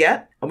old they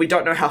get, and we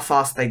don't know how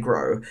fast they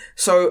grow.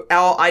 So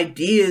our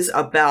ideas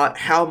about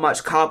how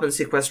much carbon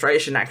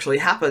sequestration actually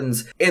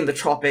happens in the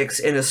tropics,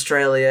 in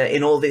Australia,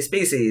 in all these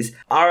species,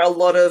 are a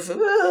lot of,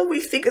 we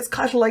think it's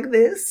kind of like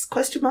this, ?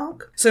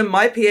 So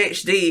my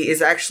PhD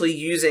is actually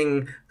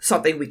using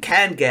something we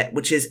can get,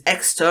 which is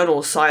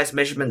external size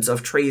measurements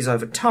of trees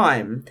over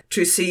time,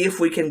 to see if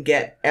we can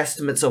get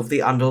estimates of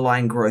the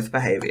underlying growth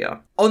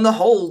behavior. On the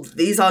whole,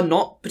 these are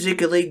not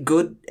particularly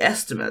good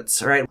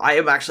estimates, right? I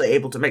am actually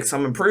able to make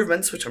some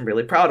improvements, which I'm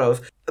really proud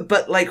of,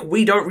 but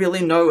we don't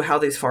really know how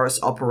these forests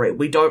operate.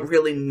 We don't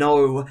really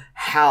know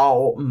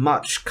how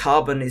much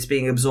carbon is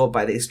being absorbed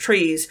by these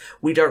trees.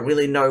 We don't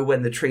really know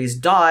when the trees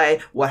die,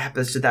 what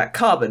happens to that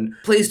carbon.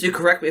 Please do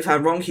correct me if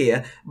I'm wrong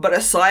here, but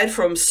aside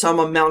from some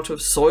amount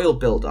of soil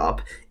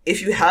buildup,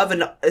 if you have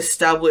an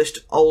established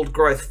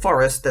old-growth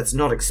forest that's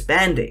not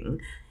expanding,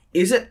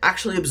 is it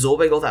actually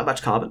absorbing all that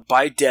much carbon?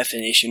 By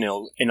definition,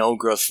 an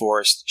old-growth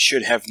forest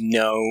should have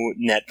no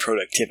net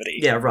productivity.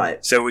 Yeah,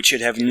 right. So it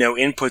should have no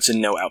inputs and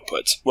no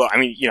outputs. Well, I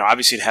mean,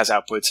 obviously it has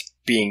outputs,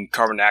 being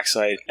carbon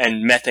dioxide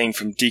and methane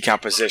from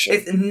decomposition.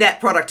 It's net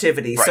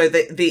productivity, right. so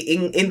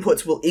the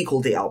inputs will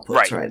equal the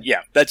outputs, right?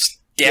 Yeah, that's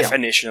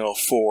definitional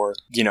for,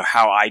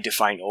 how I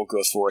define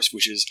old-growth forest,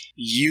 which is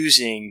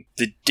using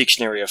the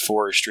Dictionary of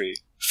Forestry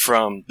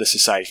from the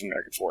Society of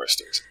American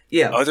Foresters.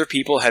 Yeah. Other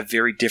people have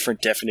very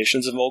different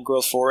definitions of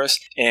old-growth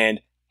forest, and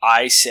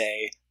I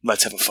say,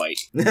 let's have a fight.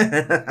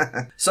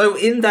 So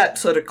in that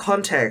sort of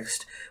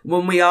context,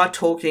 when we are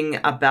talking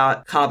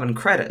about carbon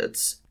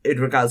credits in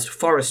regards to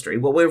forestry,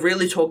 what we're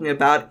really talking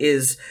about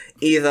is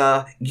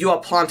either you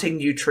are planting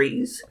new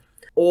trees,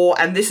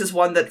 and this is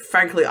one that,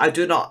 frankly, I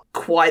do not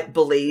quite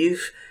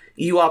believe,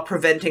 you are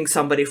preventing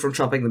somebody from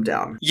chopping them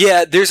down.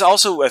 Yeah, there's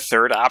also a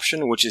third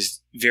option, which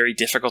is very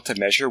difficult to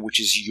measure, which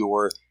is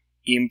you're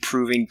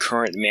improving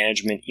current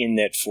management in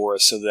that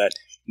forest so that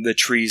the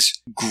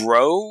trees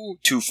grow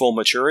to full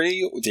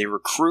maturity, they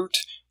recruit,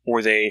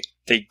 or they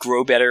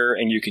grow better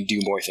and you can do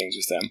more things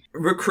with them.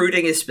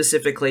 Recruiting is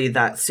specifically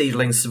that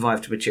seedlings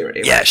survive to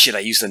maturity. Yeah, shit, I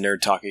used the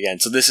nerd talk again.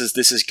 So this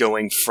is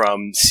going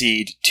from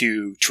seed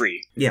to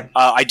tree. Yeah.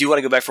 I do want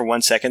to go back for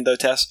 1 second, though,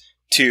 Tess,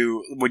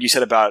 to what you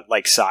said about,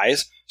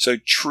 size. So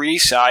tree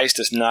size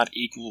does not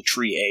equal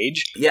tree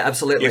age. Yeah,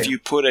 absolutely. If you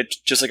put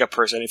just like a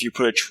person, if you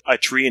put a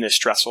tree in a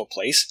stressful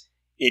place,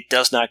 it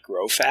does not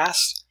grow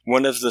fast.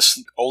 One of the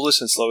oldest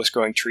and slowest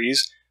growing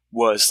trees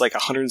was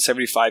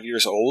 175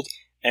 years old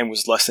and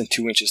was less than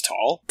 2 inches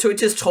tall. 2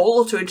 inches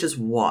tall or 2 inches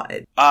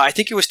wide? I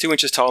think it was 2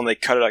 inches tall, and they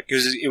cut it out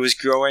because it was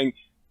growing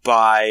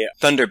by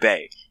Thunder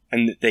Bay,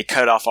 and they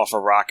cut it off a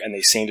rock and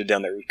they sanded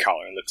down the root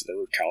collar and looked at the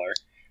root collar.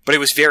 But it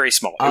was very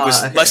small. It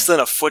was less than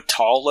a foot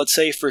tall, let's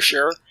say, for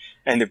sure.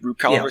 And the root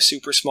collar was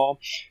super small.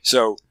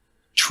 So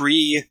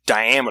tree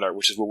diameter,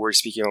 which is what we're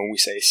speaking when we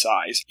say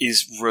size,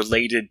 is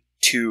related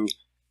to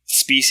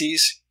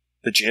species,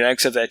 the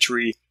genetics of that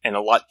tree, and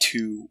a lot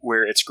to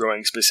where it's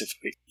growing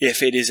specifically.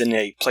 If it is in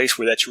a place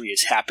where that tree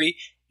is happy,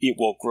 it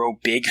will grow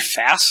big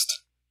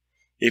fast.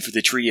 If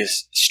the tree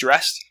is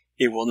stressed,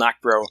 it will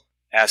not grow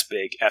as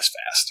big as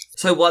fast.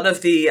 So one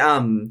of the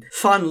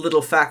fun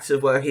little facts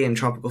of working in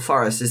tropical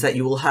forests is that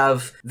you will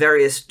have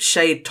various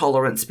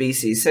shade-tolerant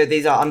species. So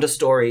these are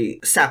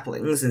understory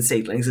saplings and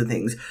seedlings and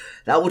things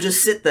that will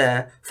just sit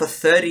there for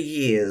 30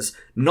 years,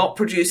 not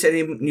produce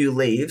any new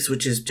leaves,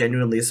 which is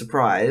genuinely a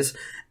surprise,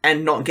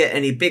 and not get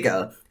any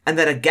bigger. And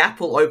then a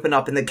gap will open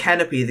up in the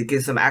canopy that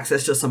gives them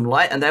access to some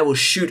light, and they will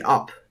shoot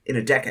up in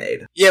a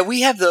decade. Yeah,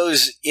 we have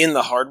those in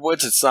the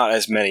hardwoods. It's not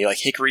as many.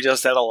 Hickory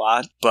does that a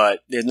lot, but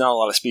there's not a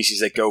lot of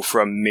species that go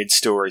from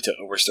mid-story to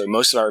overstory.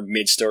 Most of our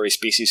mid-story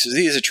species, so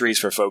these are trees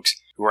for folks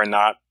who are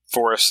not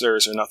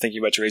foresters or not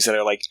thinking about trees that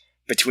are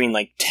between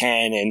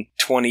 10 and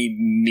 20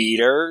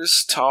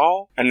 meters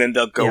tall, and then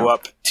they'll go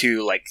up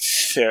to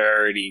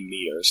 30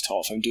 meters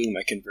tall, if I'm doing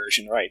my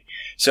conversion right.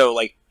 So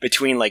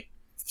between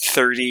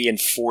 30 and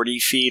 40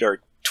 feet or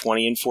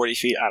 20 and 40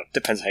 feet,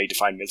 depends on how you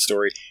define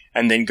mid-story,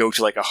 and then go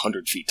to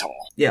 100 feet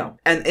tall. Yeah,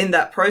 and in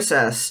that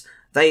process,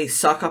 they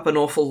suck up an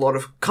awful lot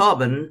of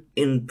carbon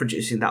in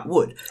producing that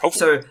wood.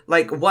 Hopefully.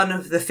 So, one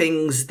of the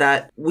things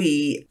that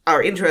we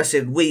are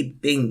interested, we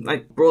being,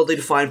 broadly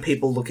defined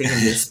people looking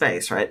in this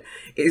space, right,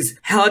 is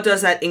how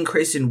does that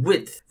increase in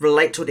width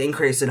relate to an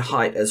increase in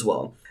height as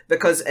well?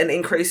 Because an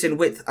increase in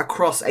width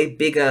across a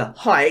bigger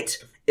height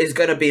is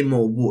going to be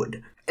more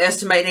wood.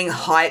 Estimating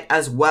height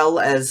as well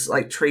as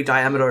tree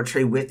diameter or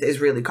tree width is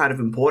really kind of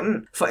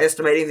important for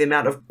estimating the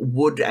amount of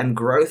wood and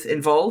growth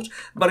involved.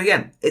 But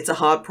again, it's a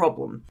hard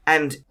problem.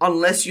 And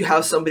unless you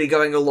have somebody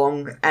going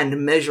along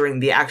and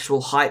measuring the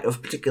actual height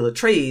of particular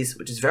trees,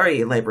 which is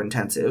very labor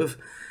intensive,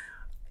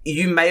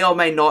 you may or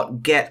may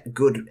not get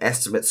good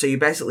estimates. So you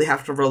basically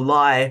have to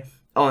rely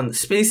on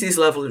species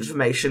level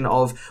information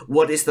of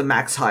what is the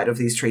max height of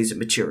these trees at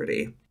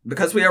maturity.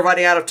 Because we are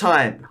running out of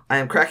time, I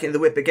am cracking the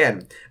whip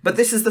again. But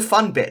this is the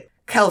fun bit.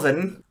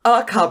 Calvin,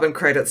 are carbon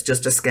credits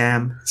just a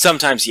scam?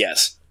 Sometimes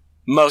yes.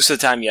 Most of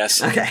the time,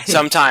 yes. Okay.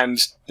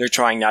 Sometimes they're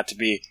trying not to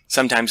be.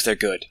 Sometimes they're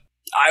good.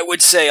 I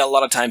would say a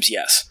lot of times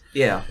yes.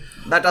 Yeah,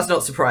 that does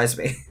not surprise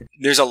me.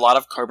 There's a lot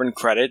of carbon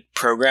credit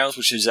programs,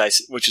 which is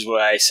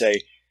what I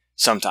say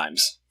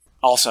sometimes.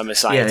 Also, I'm a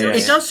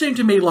scientist. It does seem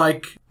to me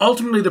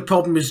ultimately the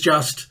problem is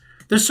just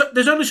there's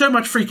only so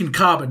much freaking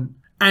carbon,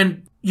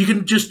 and you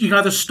can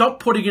either stop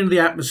putting it into the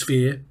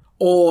atmosphere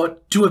or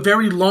do a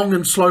very long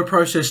and slow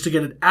process to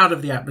get it out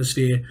of the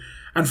atmosphere.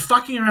 And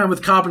fucking around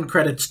with carbon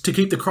credits to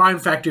keep the crime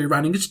factory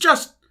running, it's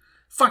just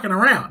fucking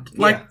around.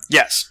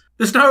 Yes.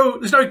 There's no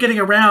getting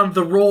around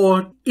the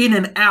raw in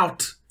and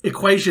out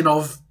equation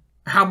of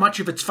how much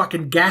of it's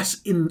fucking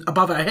gas in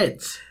above our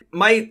heads.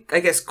 my, I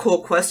guess,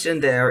 core question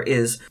there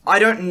is, I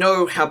don't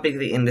know how big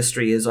the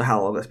industry is or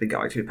how long it's been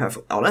going, to be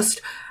perfectly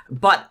honest,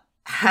 but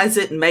has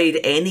it made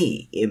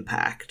any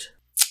impact?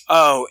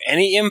 Oh,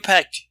 any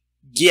impact?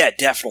 Yeah,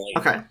 definitely.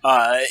 Okay.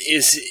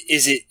 Is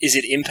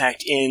it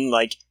impact in,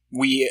 like,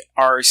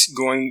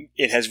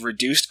 it has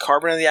reduced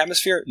carbon in the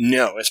atmosphere?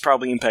 No, it's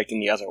probably impacting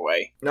the other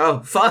way. Oh,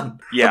 fun.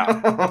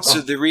 Yeah.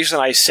 So the reason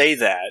I say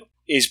that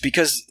is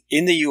because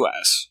in the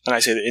US, and I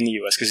say that in the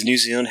US because New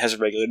Zealand has a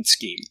regulated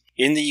scheme,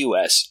 in the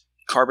US,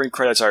 carbon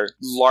credits are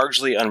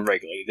largely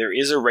unregulated. There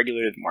is a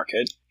regulated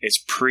market. It's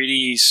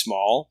pretty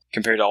small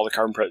compared to all the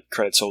carbon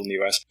credits sold in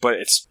the US, but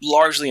it's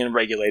largely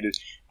unregulated,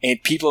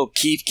 and people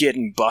keep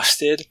getting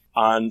busted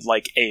on,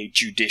 like, a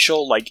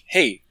judicial, like,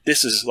 hey,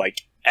 this is,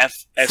 like,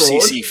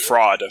 FCC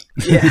fraud.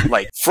 Yeah.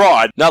 Like,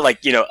 fraud, not like,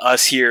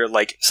 us here,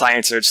 like,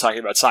 science nerds talking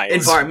about science.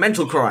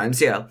 Environmental crimes,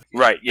 yeah.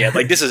 Right, yeah,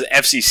 like, this is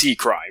FCC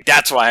crime.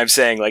 That's why I'm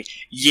saying, like,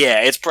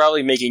 yeah, it's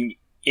probably making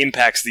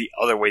impacts the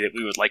other way that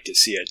we would like to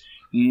see it.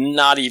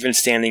 Not even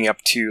standing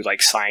up to,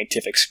 like,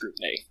 scientific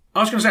scrutiny. I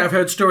was going to say, I've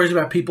heard stories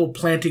about people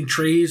planting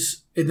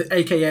trees,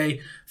 aka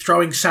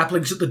throwing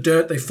saplings at the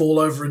dirt, they fall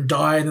over and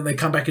die, and then they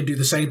come back and do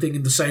the same thing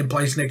in the same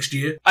place next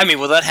year. I mean,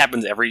 well, that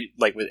happens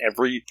with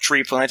every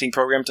tree planting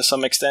program to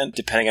some extent,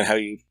 depending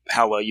on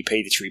how well you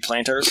pay the tree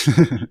planters.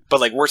 But,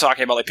 like, we're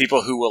talking about, like,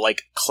 people who will,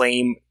 like,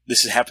 claim,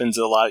 this happens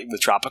a lot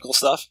with tropical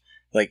stuff,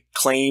 like,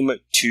 claim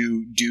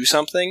to do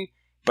something,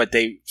 but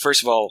they,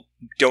 first of all,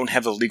 don't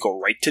have the legal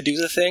right to do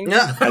the thing,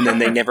 and then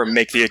they never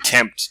make the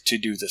attempt to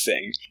do the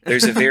thing.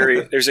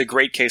 There's a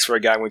great case where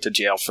a guy went to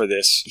jail for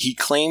this. He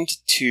claimed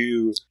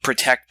to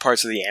protect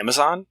parts of the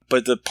Amazon,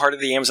 but the part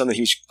of the Amazon that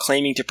he was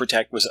claiming to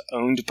protect was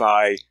owned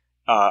by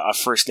a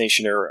First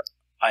Nation, or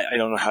I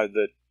don't know how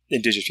the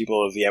indigenous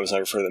people of the Amazon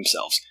refer to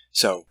themselves,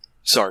 so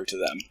sorry to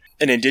them.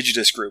 An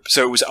indigenous group.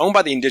 So it was owned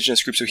by the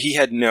indigenous group, so he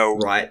had no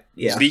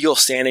legal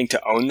standing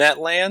to own that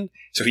land.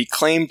 So he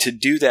claimed to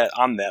do that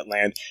on that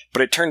land,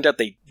 but it turned out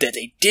that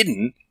they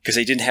didn't, because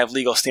they didn't have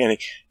legal standing.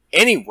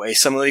 Anyway,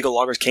 some illegal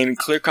loggers came and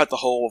clear-cut the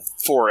whole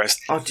forest,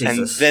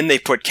 and then they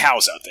put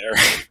cows out there.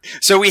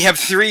 So we have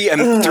three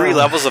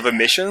levels of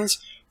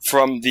emissions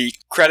from the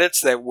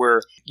credits that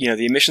were,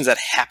 the emissions that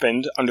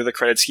happened under the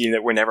credit scheme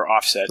that were never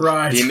offset,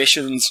 the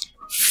emissions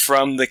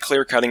from the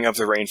clear-cutting of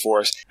the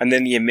rainforest, and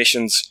then the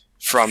emissions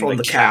from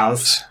the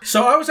cows.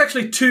 So I was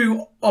actually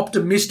too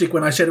optimistic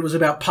when I said it was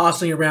about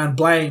passing around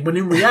blame, when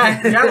in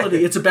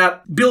reality it's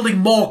about building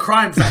more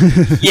crime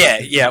families.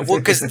 Yeah. Well,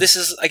 because this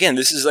is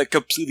like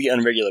completely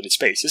unregulated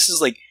space. This is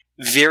like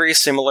very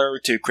similar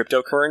to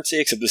cryptocurrency,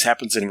 except this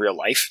happens in real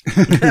life.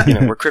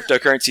 Where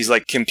cryptocurrency is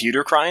like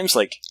computer crimes,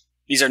 like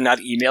these are not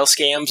email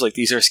scams, like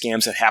these are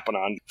scams that happen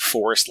on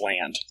forest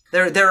land.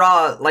 There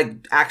are,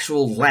 like,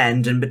 actual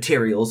land and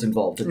materials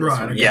involved in this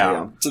one.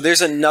 Yeah. So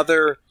there's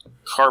another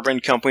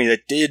carbon company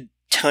that did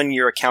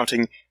ton-year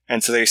accounting,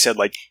 and so they said,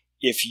 like,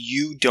 if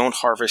you don't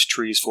harvest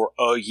trees for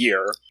a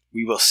year,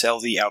 we will sell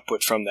the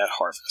output from that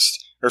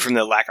harvest, or from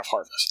the lack of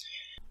harvest.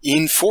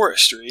 In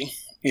forestry,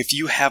 if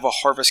you have a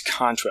harvest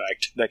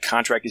contract, that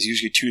contract is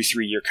usually a 2 to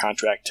 3 year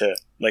contract to,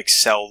 like,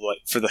 sell, like,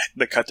 for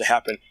the cut to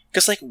happen.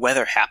 Because, like,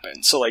 weather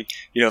happens. So, like,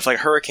 if, like,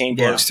 a hurricane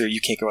blows through,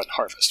 you can't go out and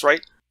harvest,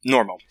 right?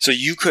 Normal. So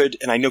you could,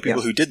 and I know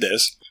people who did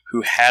this,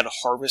 who had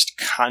harvest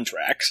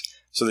contracts,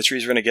 so the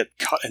trees were going to get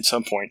cut at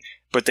some point,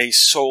 but they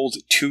sold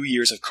 2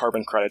 years of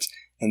carbon credits,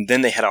 and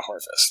then they had a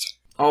harvest.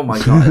 Oh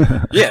my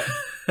god. Yeah.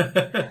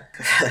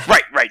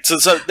 Right. So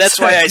that's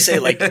why I say,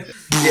 like,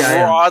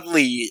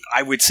 broadly,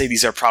 I would say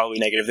these are probably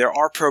negative. There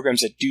are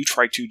programs that do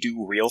try to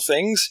do real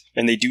things,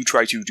 and they do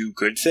try to do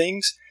good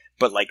things,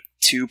 but, like,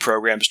 2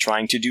 programs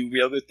trying to do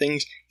real good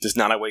things does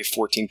not outweigh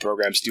 14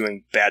 programs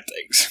doing bad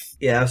things.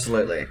 Yeah,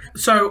 absolutely.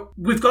 So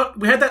we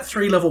had that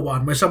 3-level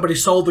one where somebody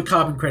sold the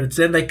carbon credits,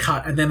 then they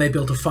cut, and then they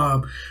built a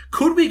farm.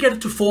 Could we get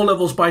it to 4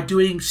 levels by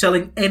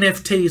selling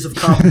NFTs of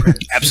carbon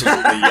credits?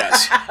 Absolutely,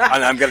 yes.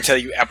 And I'm going to tell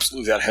you,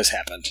 absolutely, that has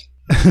happened.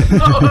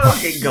 Oh,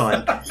 fucking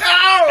god.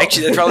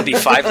 Actually, there'd probably be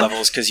 5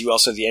 levels, because you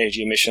also have the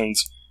energy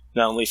emissions,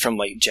 not only from,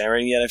 like,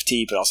 generating the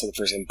NFT, but also the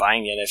person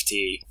buying the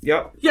NFT.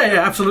 Yep.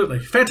 Yeah, absolutely.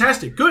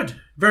 Fantastic. Good.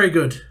 Very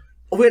good.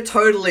 We're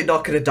totally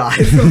not going to die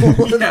from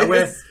all of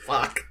this.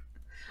 Fuck.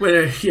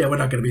 We're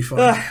not going to be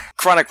fine.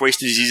 Chronic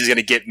waste disease is going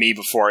to get me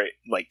before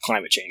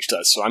climate change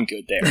does, so I'm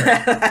good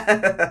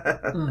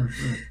there.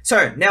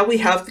 So, now we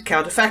have the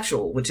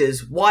counterfactual, which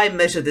is, why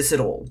measure this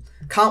at all?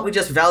 Can't we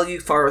just value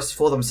forests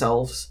for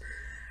themselves?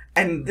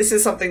 And this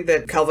is something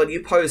that, Calvin,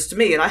 you posed to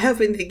me, and I have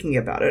been thinking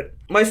about it.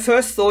 My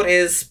first thought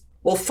is,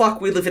 well, fuck,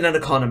 we live in an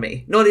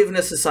economy. Not even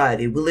a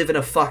society, we live in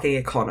a fucking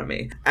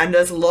economy. And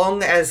as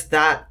long as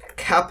that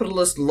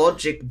capitalist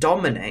logic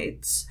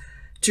dominates,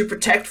 to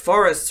protect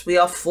forests, we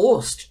are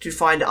forced to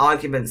find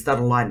arguments that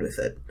align with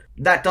it.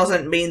 That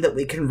doesn't mean that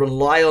we can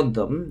rely on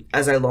them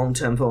as a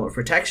long-term form of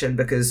protection,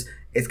 because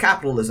it's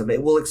capitalism.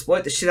 It will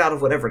exploit the shit out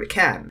of whatever it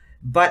can.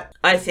 But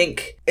I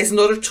think it's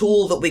not a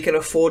tool that we can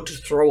afford to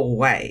throw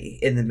away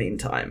in the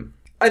meantime.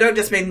 I don't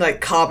just mean,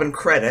 like, carbon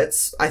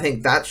credits. I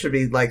think that should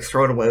be, like,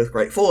 thrown away with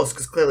great force,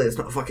 because clearly it's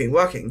not fucking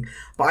working.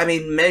 But I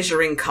mean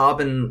measuring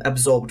carbon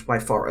absorbed by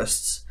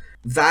forests.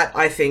 That,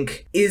 I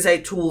think, is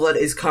a tool that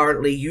is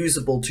currently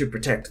usable to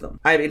protect them.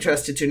 I'm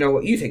interested to know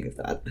what you think of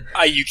that.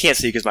 You can't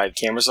see because my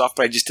camera's off,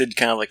 but I just did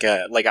kind of like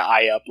a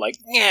eye up, like,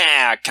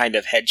 yeah, kind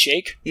of head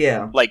shake.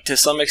 Yeah. Like, to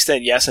some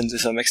extent, yes, and to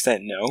some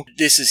extent, no.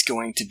 This is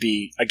going to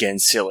be, again,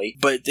 silly.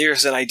 But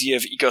there's an idea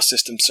of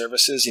ecosystem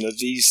services. You know,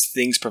 these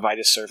things provide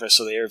a service,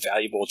 so they are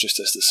valuable just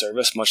as the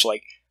service, much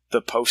like the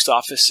post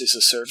office is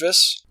a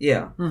service.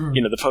 Yeah. Mm-hmm.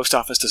 You know, the post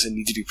office doesn't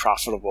need to be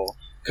profitable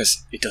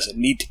because it doesn't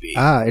need to be.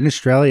 In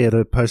Australia,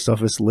 the post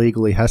office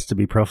legally has to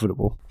be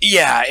profitable.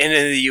 Yeah, and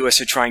in the US,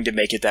 they're trying to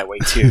make it that way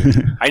too.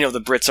 I know the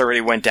Brits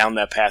already went down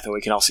that path, and we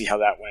can all see how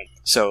that went.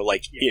 So,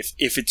 like,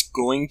 if it's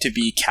going to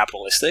be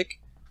capitalistic,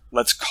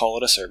 let's call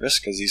it a service,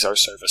 because these are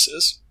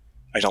services.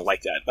 I don't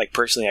like that. Like,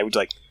 personally, I would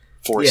like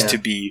forests to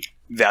be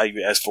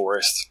valued as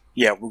forests.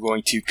 Yeah, we're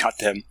going to cut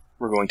them,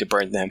 we're going to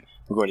burn them,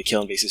 we're going to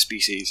kill invasive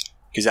species,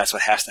 because that's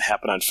what has to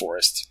happen on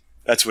forests.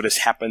 That's what has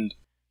happened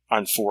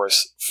on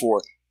forests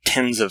for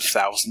tens of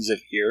thousands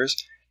of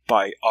years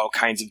by all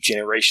kinds of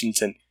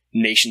generations and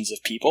nations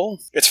of people.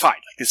 It's fine.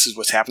 Like, this is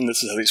what's happened.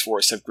 This is how these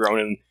forests have grown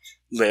and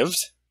lived.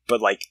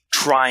 But, like,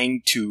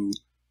 trying to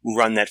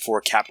run that for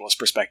a capitalist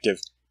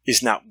perspective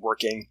is not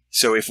working.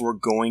 So if we're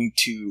going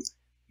to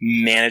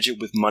manage it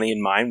with money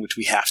in mind, which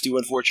we have to,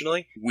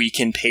 unfortunately, we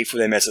can pay for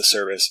them as a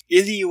service.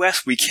 In the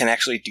US, we can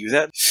actually do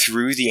that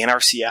through the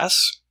NRCS,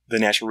 the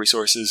Natural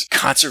Resources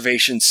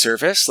Conservation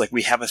Service. Like,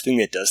 we have a thing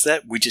that does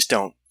that. We just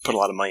don't put a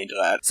lot of money into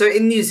that. So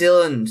in New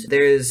Zealand,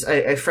 there is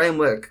a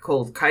framework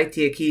called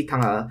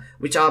Kaitiakitanga,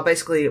 which are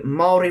basically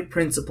Māori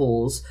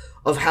principles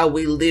of how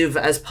we live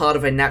as part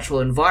of a natural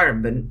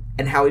environment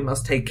and how we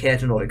must take care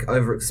to not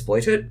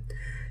overexploit it.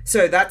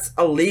 So that's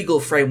a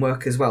legal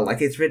framework as well.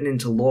 Like, it's written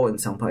into law in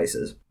some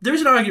places. There is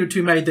an argument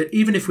to be made that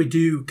even if we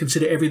do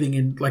consider everything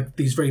in, like,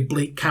 these very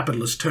bleak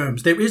capitalist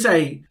terms, there is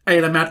an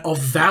amount of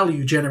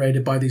value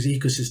generated by these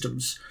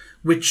ecosystems,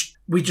 which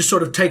we just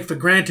sort of take for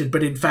granted,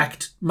 but in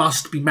fact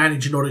must be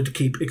managed in order to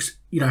keep,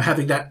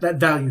 having that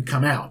value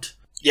come out.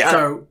 Yeah.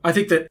 So I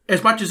think that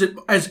as much as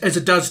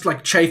it does,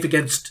 like, chafe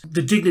against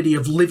the dignity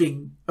of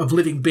living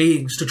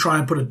beings to try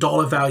and put a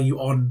dollar value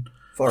on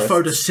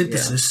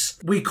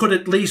photosynthesis, we could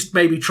at least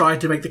maybe try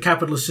to make the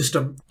capitalist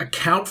system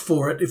account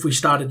for it if we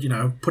started,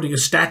 putting a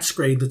stat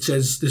screen that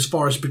says this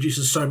forest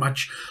produces so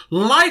much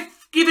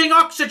life-giving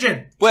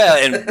oxygen. Well,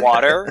 and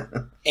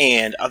water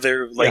and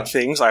other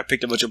things. I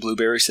picked a bunch of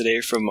blueberries today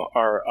from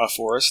our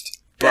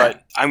forest,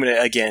 but I'm going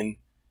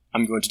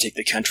to take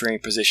the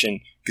contrarian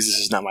position because this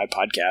is not my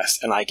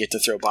podcast and I get to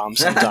throw bombs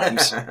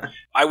sometimes.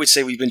 I would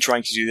say we've been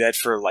trying to do that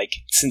for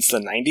since the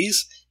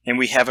 90s, and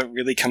we haven't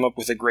really come up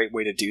with a great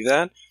way to do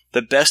that.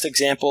 The best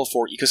example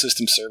for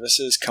ecosystem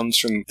services comes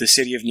from the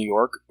city of New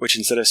York, which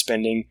instead of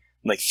spending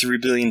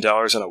 $3 billion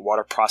on a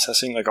water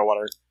processing, like a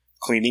water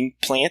cleaning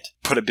plant,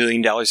 put $1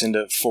 billion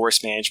into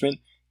forest management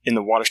in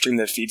the water stream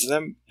that feeds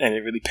them, and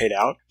it really paid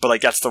out.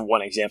 But that's the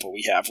one example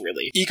we have,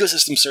 really.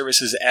 Ecosystem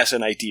services as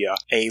an idea,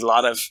 a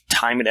lot of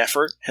time and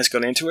effort has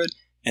gone into it,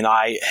 and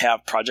I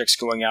have projects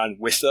going on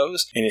with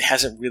those, and it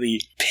hasn't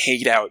really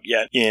paid out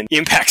yet in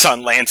impacts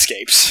on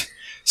landscapes.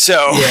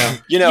 So,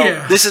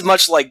 this is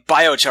much like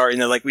biochar, in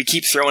that we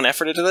keep throwing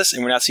effort into this,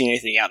 and we're not seeing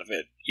anything out of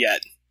it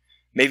yet.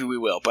 Maybe we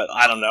will, but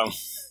I don't know.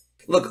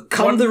 Look,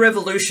 come the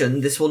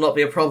revolution, this will not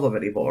be a problem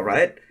anymore,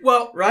 right?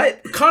 Well,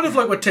 right? Kind of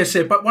like what Tess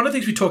said, but one of the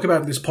things we talk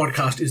about in this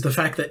podcast is the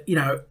fact that,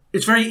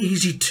 it's very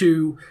easy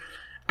to,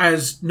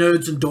 as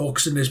nerds and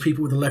dorks and as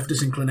people with a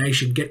leftist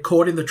inclination, get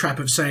caught in the trap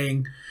of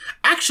saying,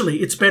 actually,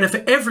 it's better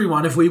for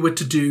everyone if we were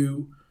to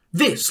do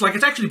this.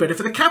 It's actually better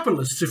for the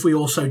capitalists if we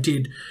also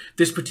did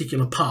this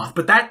particular path.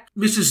 But that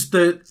misses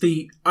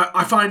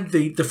I find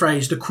the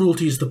phrase, the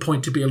cruelty is the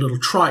point, to be a little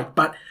trite,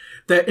 but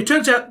it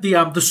turns out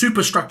the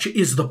superstructure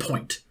is the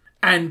point.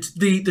 And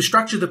the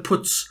structure that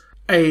puts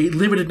a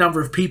limited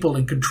number of people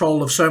in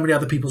control of so many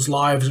other people's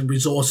lives and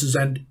resources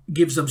and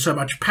gives them so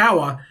much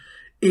power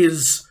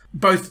is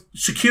both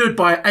secured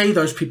by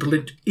those people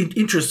in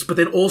interests, but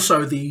then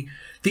also the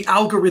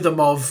algorithm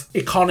of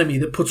economy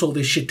that puts all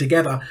this shit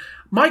together.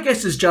 My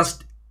guess is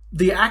just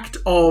the act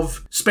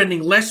of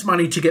spending less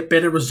money to get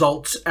better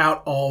results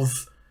out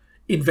of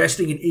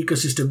investing in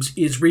ecosystems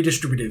is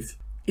redistributive,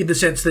 in the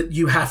sense that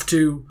you have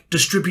to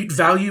distribute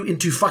value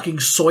into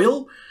fucking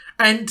soil.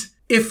 And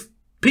if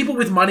people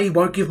with money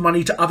won't give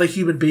money to other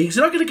human beings,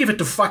 they're not going to give it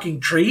to fucking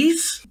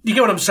trees. You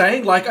get what I'm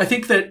saying? I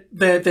think that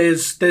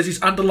there's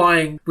these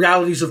underlying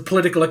realities of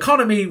political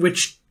economy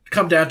which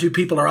come down to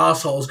people are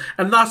assholes,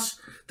 and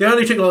thus the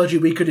only technology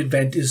we could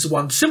invent is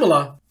one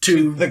similar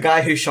to the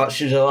guy who shot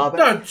Shinzo Abe.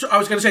 No, I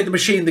was going to say the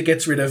machine that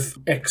gets rid of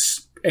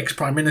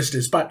ex-prime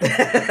ministers, but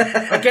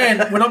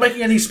again, we're not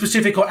making any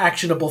specific or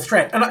actionable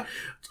threat. And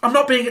I'm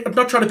not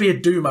trying to be a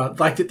doomer,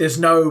 that there's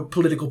no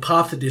political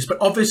path to this, but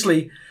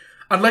obviously,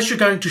 unless you're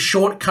going to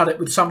shortcut it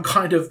with some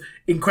kind of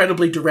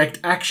incredibly direct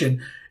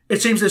action,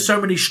 it seems there's so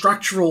many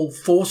structural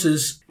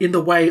forces in the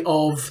way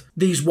of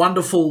these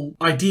wonderful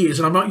ideas,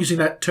 and I'm not using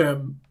that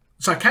term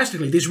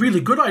sarcastically. There's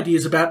really good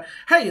ideas about,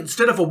 hey,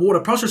 instead of a water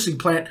processing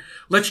plant,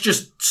 let's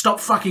just stop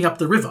fucking up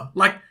the river.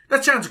 Like,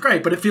 that sounds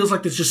great, but it feels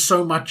like there's just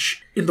so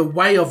much in the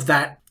way of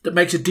that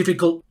makes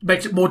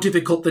it more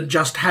difficult than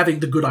just having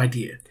the good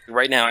idea.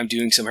 Right now, I'm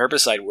doing some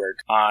herbicide work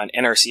on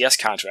NRCS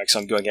contracts. So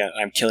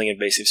I'm killing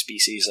invasive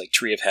species like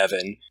Tree of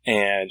Heaven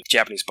and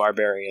Japanese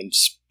barberry and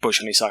bush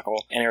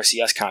honeysuckle.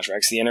 NRCS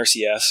contracts. The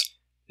NRCS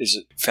is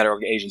a federal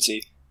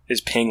agency,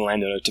 is paying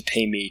landowner to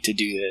pay me to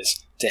do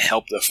this to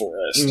help the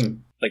forest.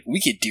 Like, we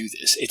could do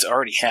this. It's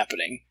already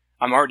happening.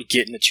 I'm already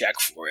getting a check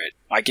for it.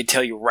 I can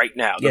tell you right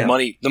now, the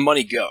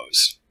money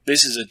goes.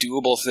 This is a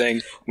doable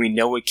thing. We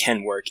know it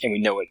can work, and we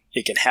know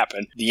it can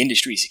happen. The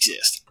industries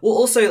exist. Well,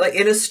 also, like,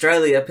 in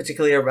Australia,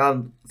 particularly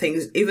around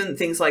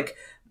things like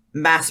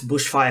mass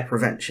bushfire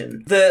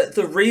prevention,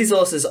 the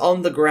resources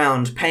on the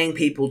ground paying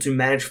people to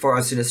manage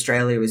forests in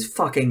Australia is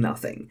fucking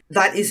nothing.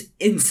 That is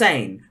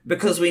insane,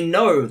 because we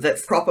know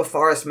that proper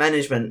forest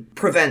management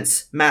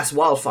prevents mass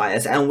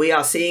wildfires, and we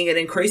are seeing an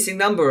increasing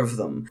number of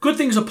them. Good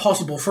things are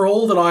possible. For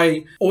all that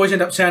I always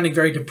end up sounding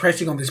very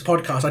depressing on this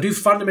podcast, I do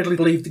fundamentally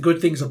believe that good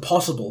things are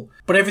possible.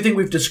 But everything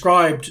we've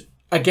described,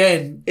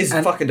 again, is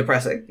fucking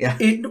depressing. Yeah.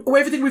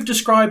 Everything we've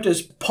described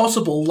as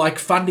possible, like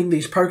funding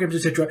these programs,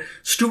 etc.,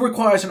 still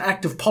requires an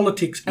act of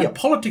politics. And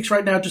politics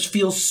right now just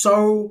feels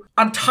so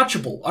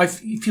untouchable. I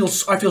feel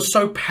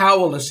so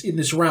powerless in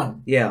this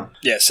realm. Yeah.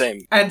 Yeah,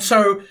 same. And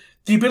so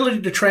the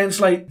ability to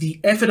translate the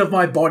effort of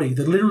my body,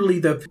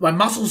 my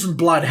muscles and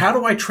blood, how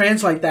do I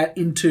translate that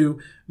into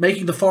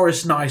making the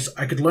forest nice?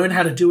 I could learn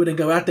how to do it and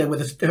go out there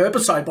with a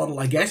herbicide bottle,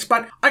 I guess,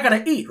 but I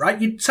gotta eat,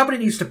 right? Somebody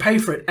needs to pay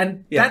for it,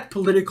 and that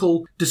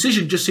political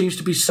decision just seems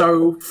to be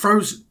so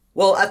frozen.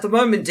 Well, at the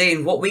moment,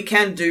 Dean, what we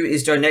can do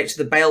is donate to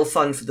the bail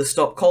fund for the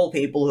Stop Coal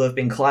people who have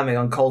been climbing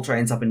on coal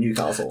trains up in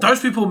Newcastle. Those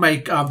people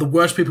make the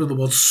worst people in the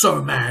world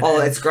so mad.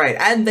 Oh, it's great.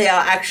 And they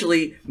are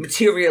actually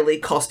materially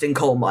costing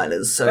coal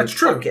miners. So that's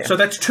true. Yeah. So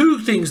that's two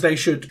things they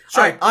should...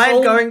 Sorry,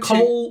 I'm going to...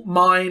 Coal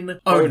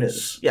mine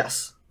owners.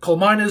 Yes. Coal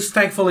miners,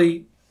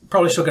 thankfully,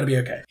 probably still going to be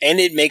okay.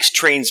 And it makes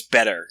trains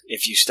better.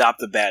 If you stop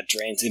the bad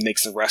trains, it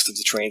makes the rest of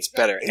the trains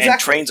better. Exactly. And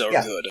trains are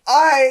good.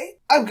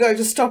 I'm going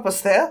to stop us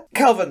there.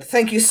 Calvin,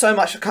 thank you so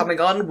much for coming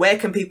on. Where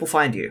can people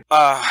find you?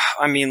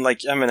 I mean,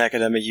 like, I'm an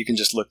academic. You can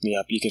just look me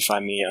up. You can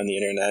find me on the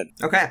internet.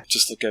 Okay.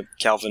 Just look up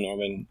Calvin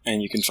Norman,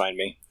 and you can find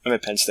me. I'm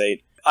at Penn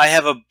State. I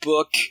have a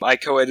book. I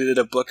co-edited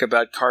a book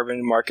about carbon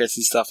markets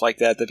and stuff like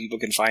that people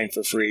can find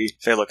for free.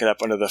 If they look it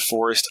up under the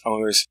Forest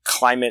Owners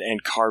Climate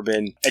and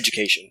Carbon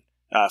Education.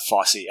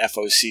 FOCCE,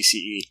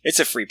 F-O-C-C-E. It's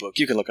a free book.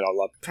 You can look it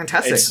all up.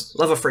 Fantastic.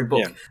 Love a free book.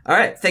 Yeah. All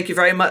right. Thank you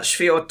very much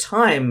for your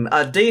time.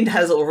 Dean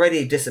has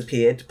already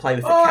disappeared to play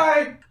with the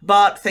cat.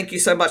 But thank you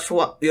so much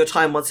for your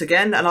time once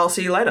again, and I'll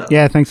see you later.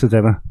 Yeah, thanks,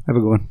 Adeba. Have a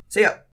good one. See ya.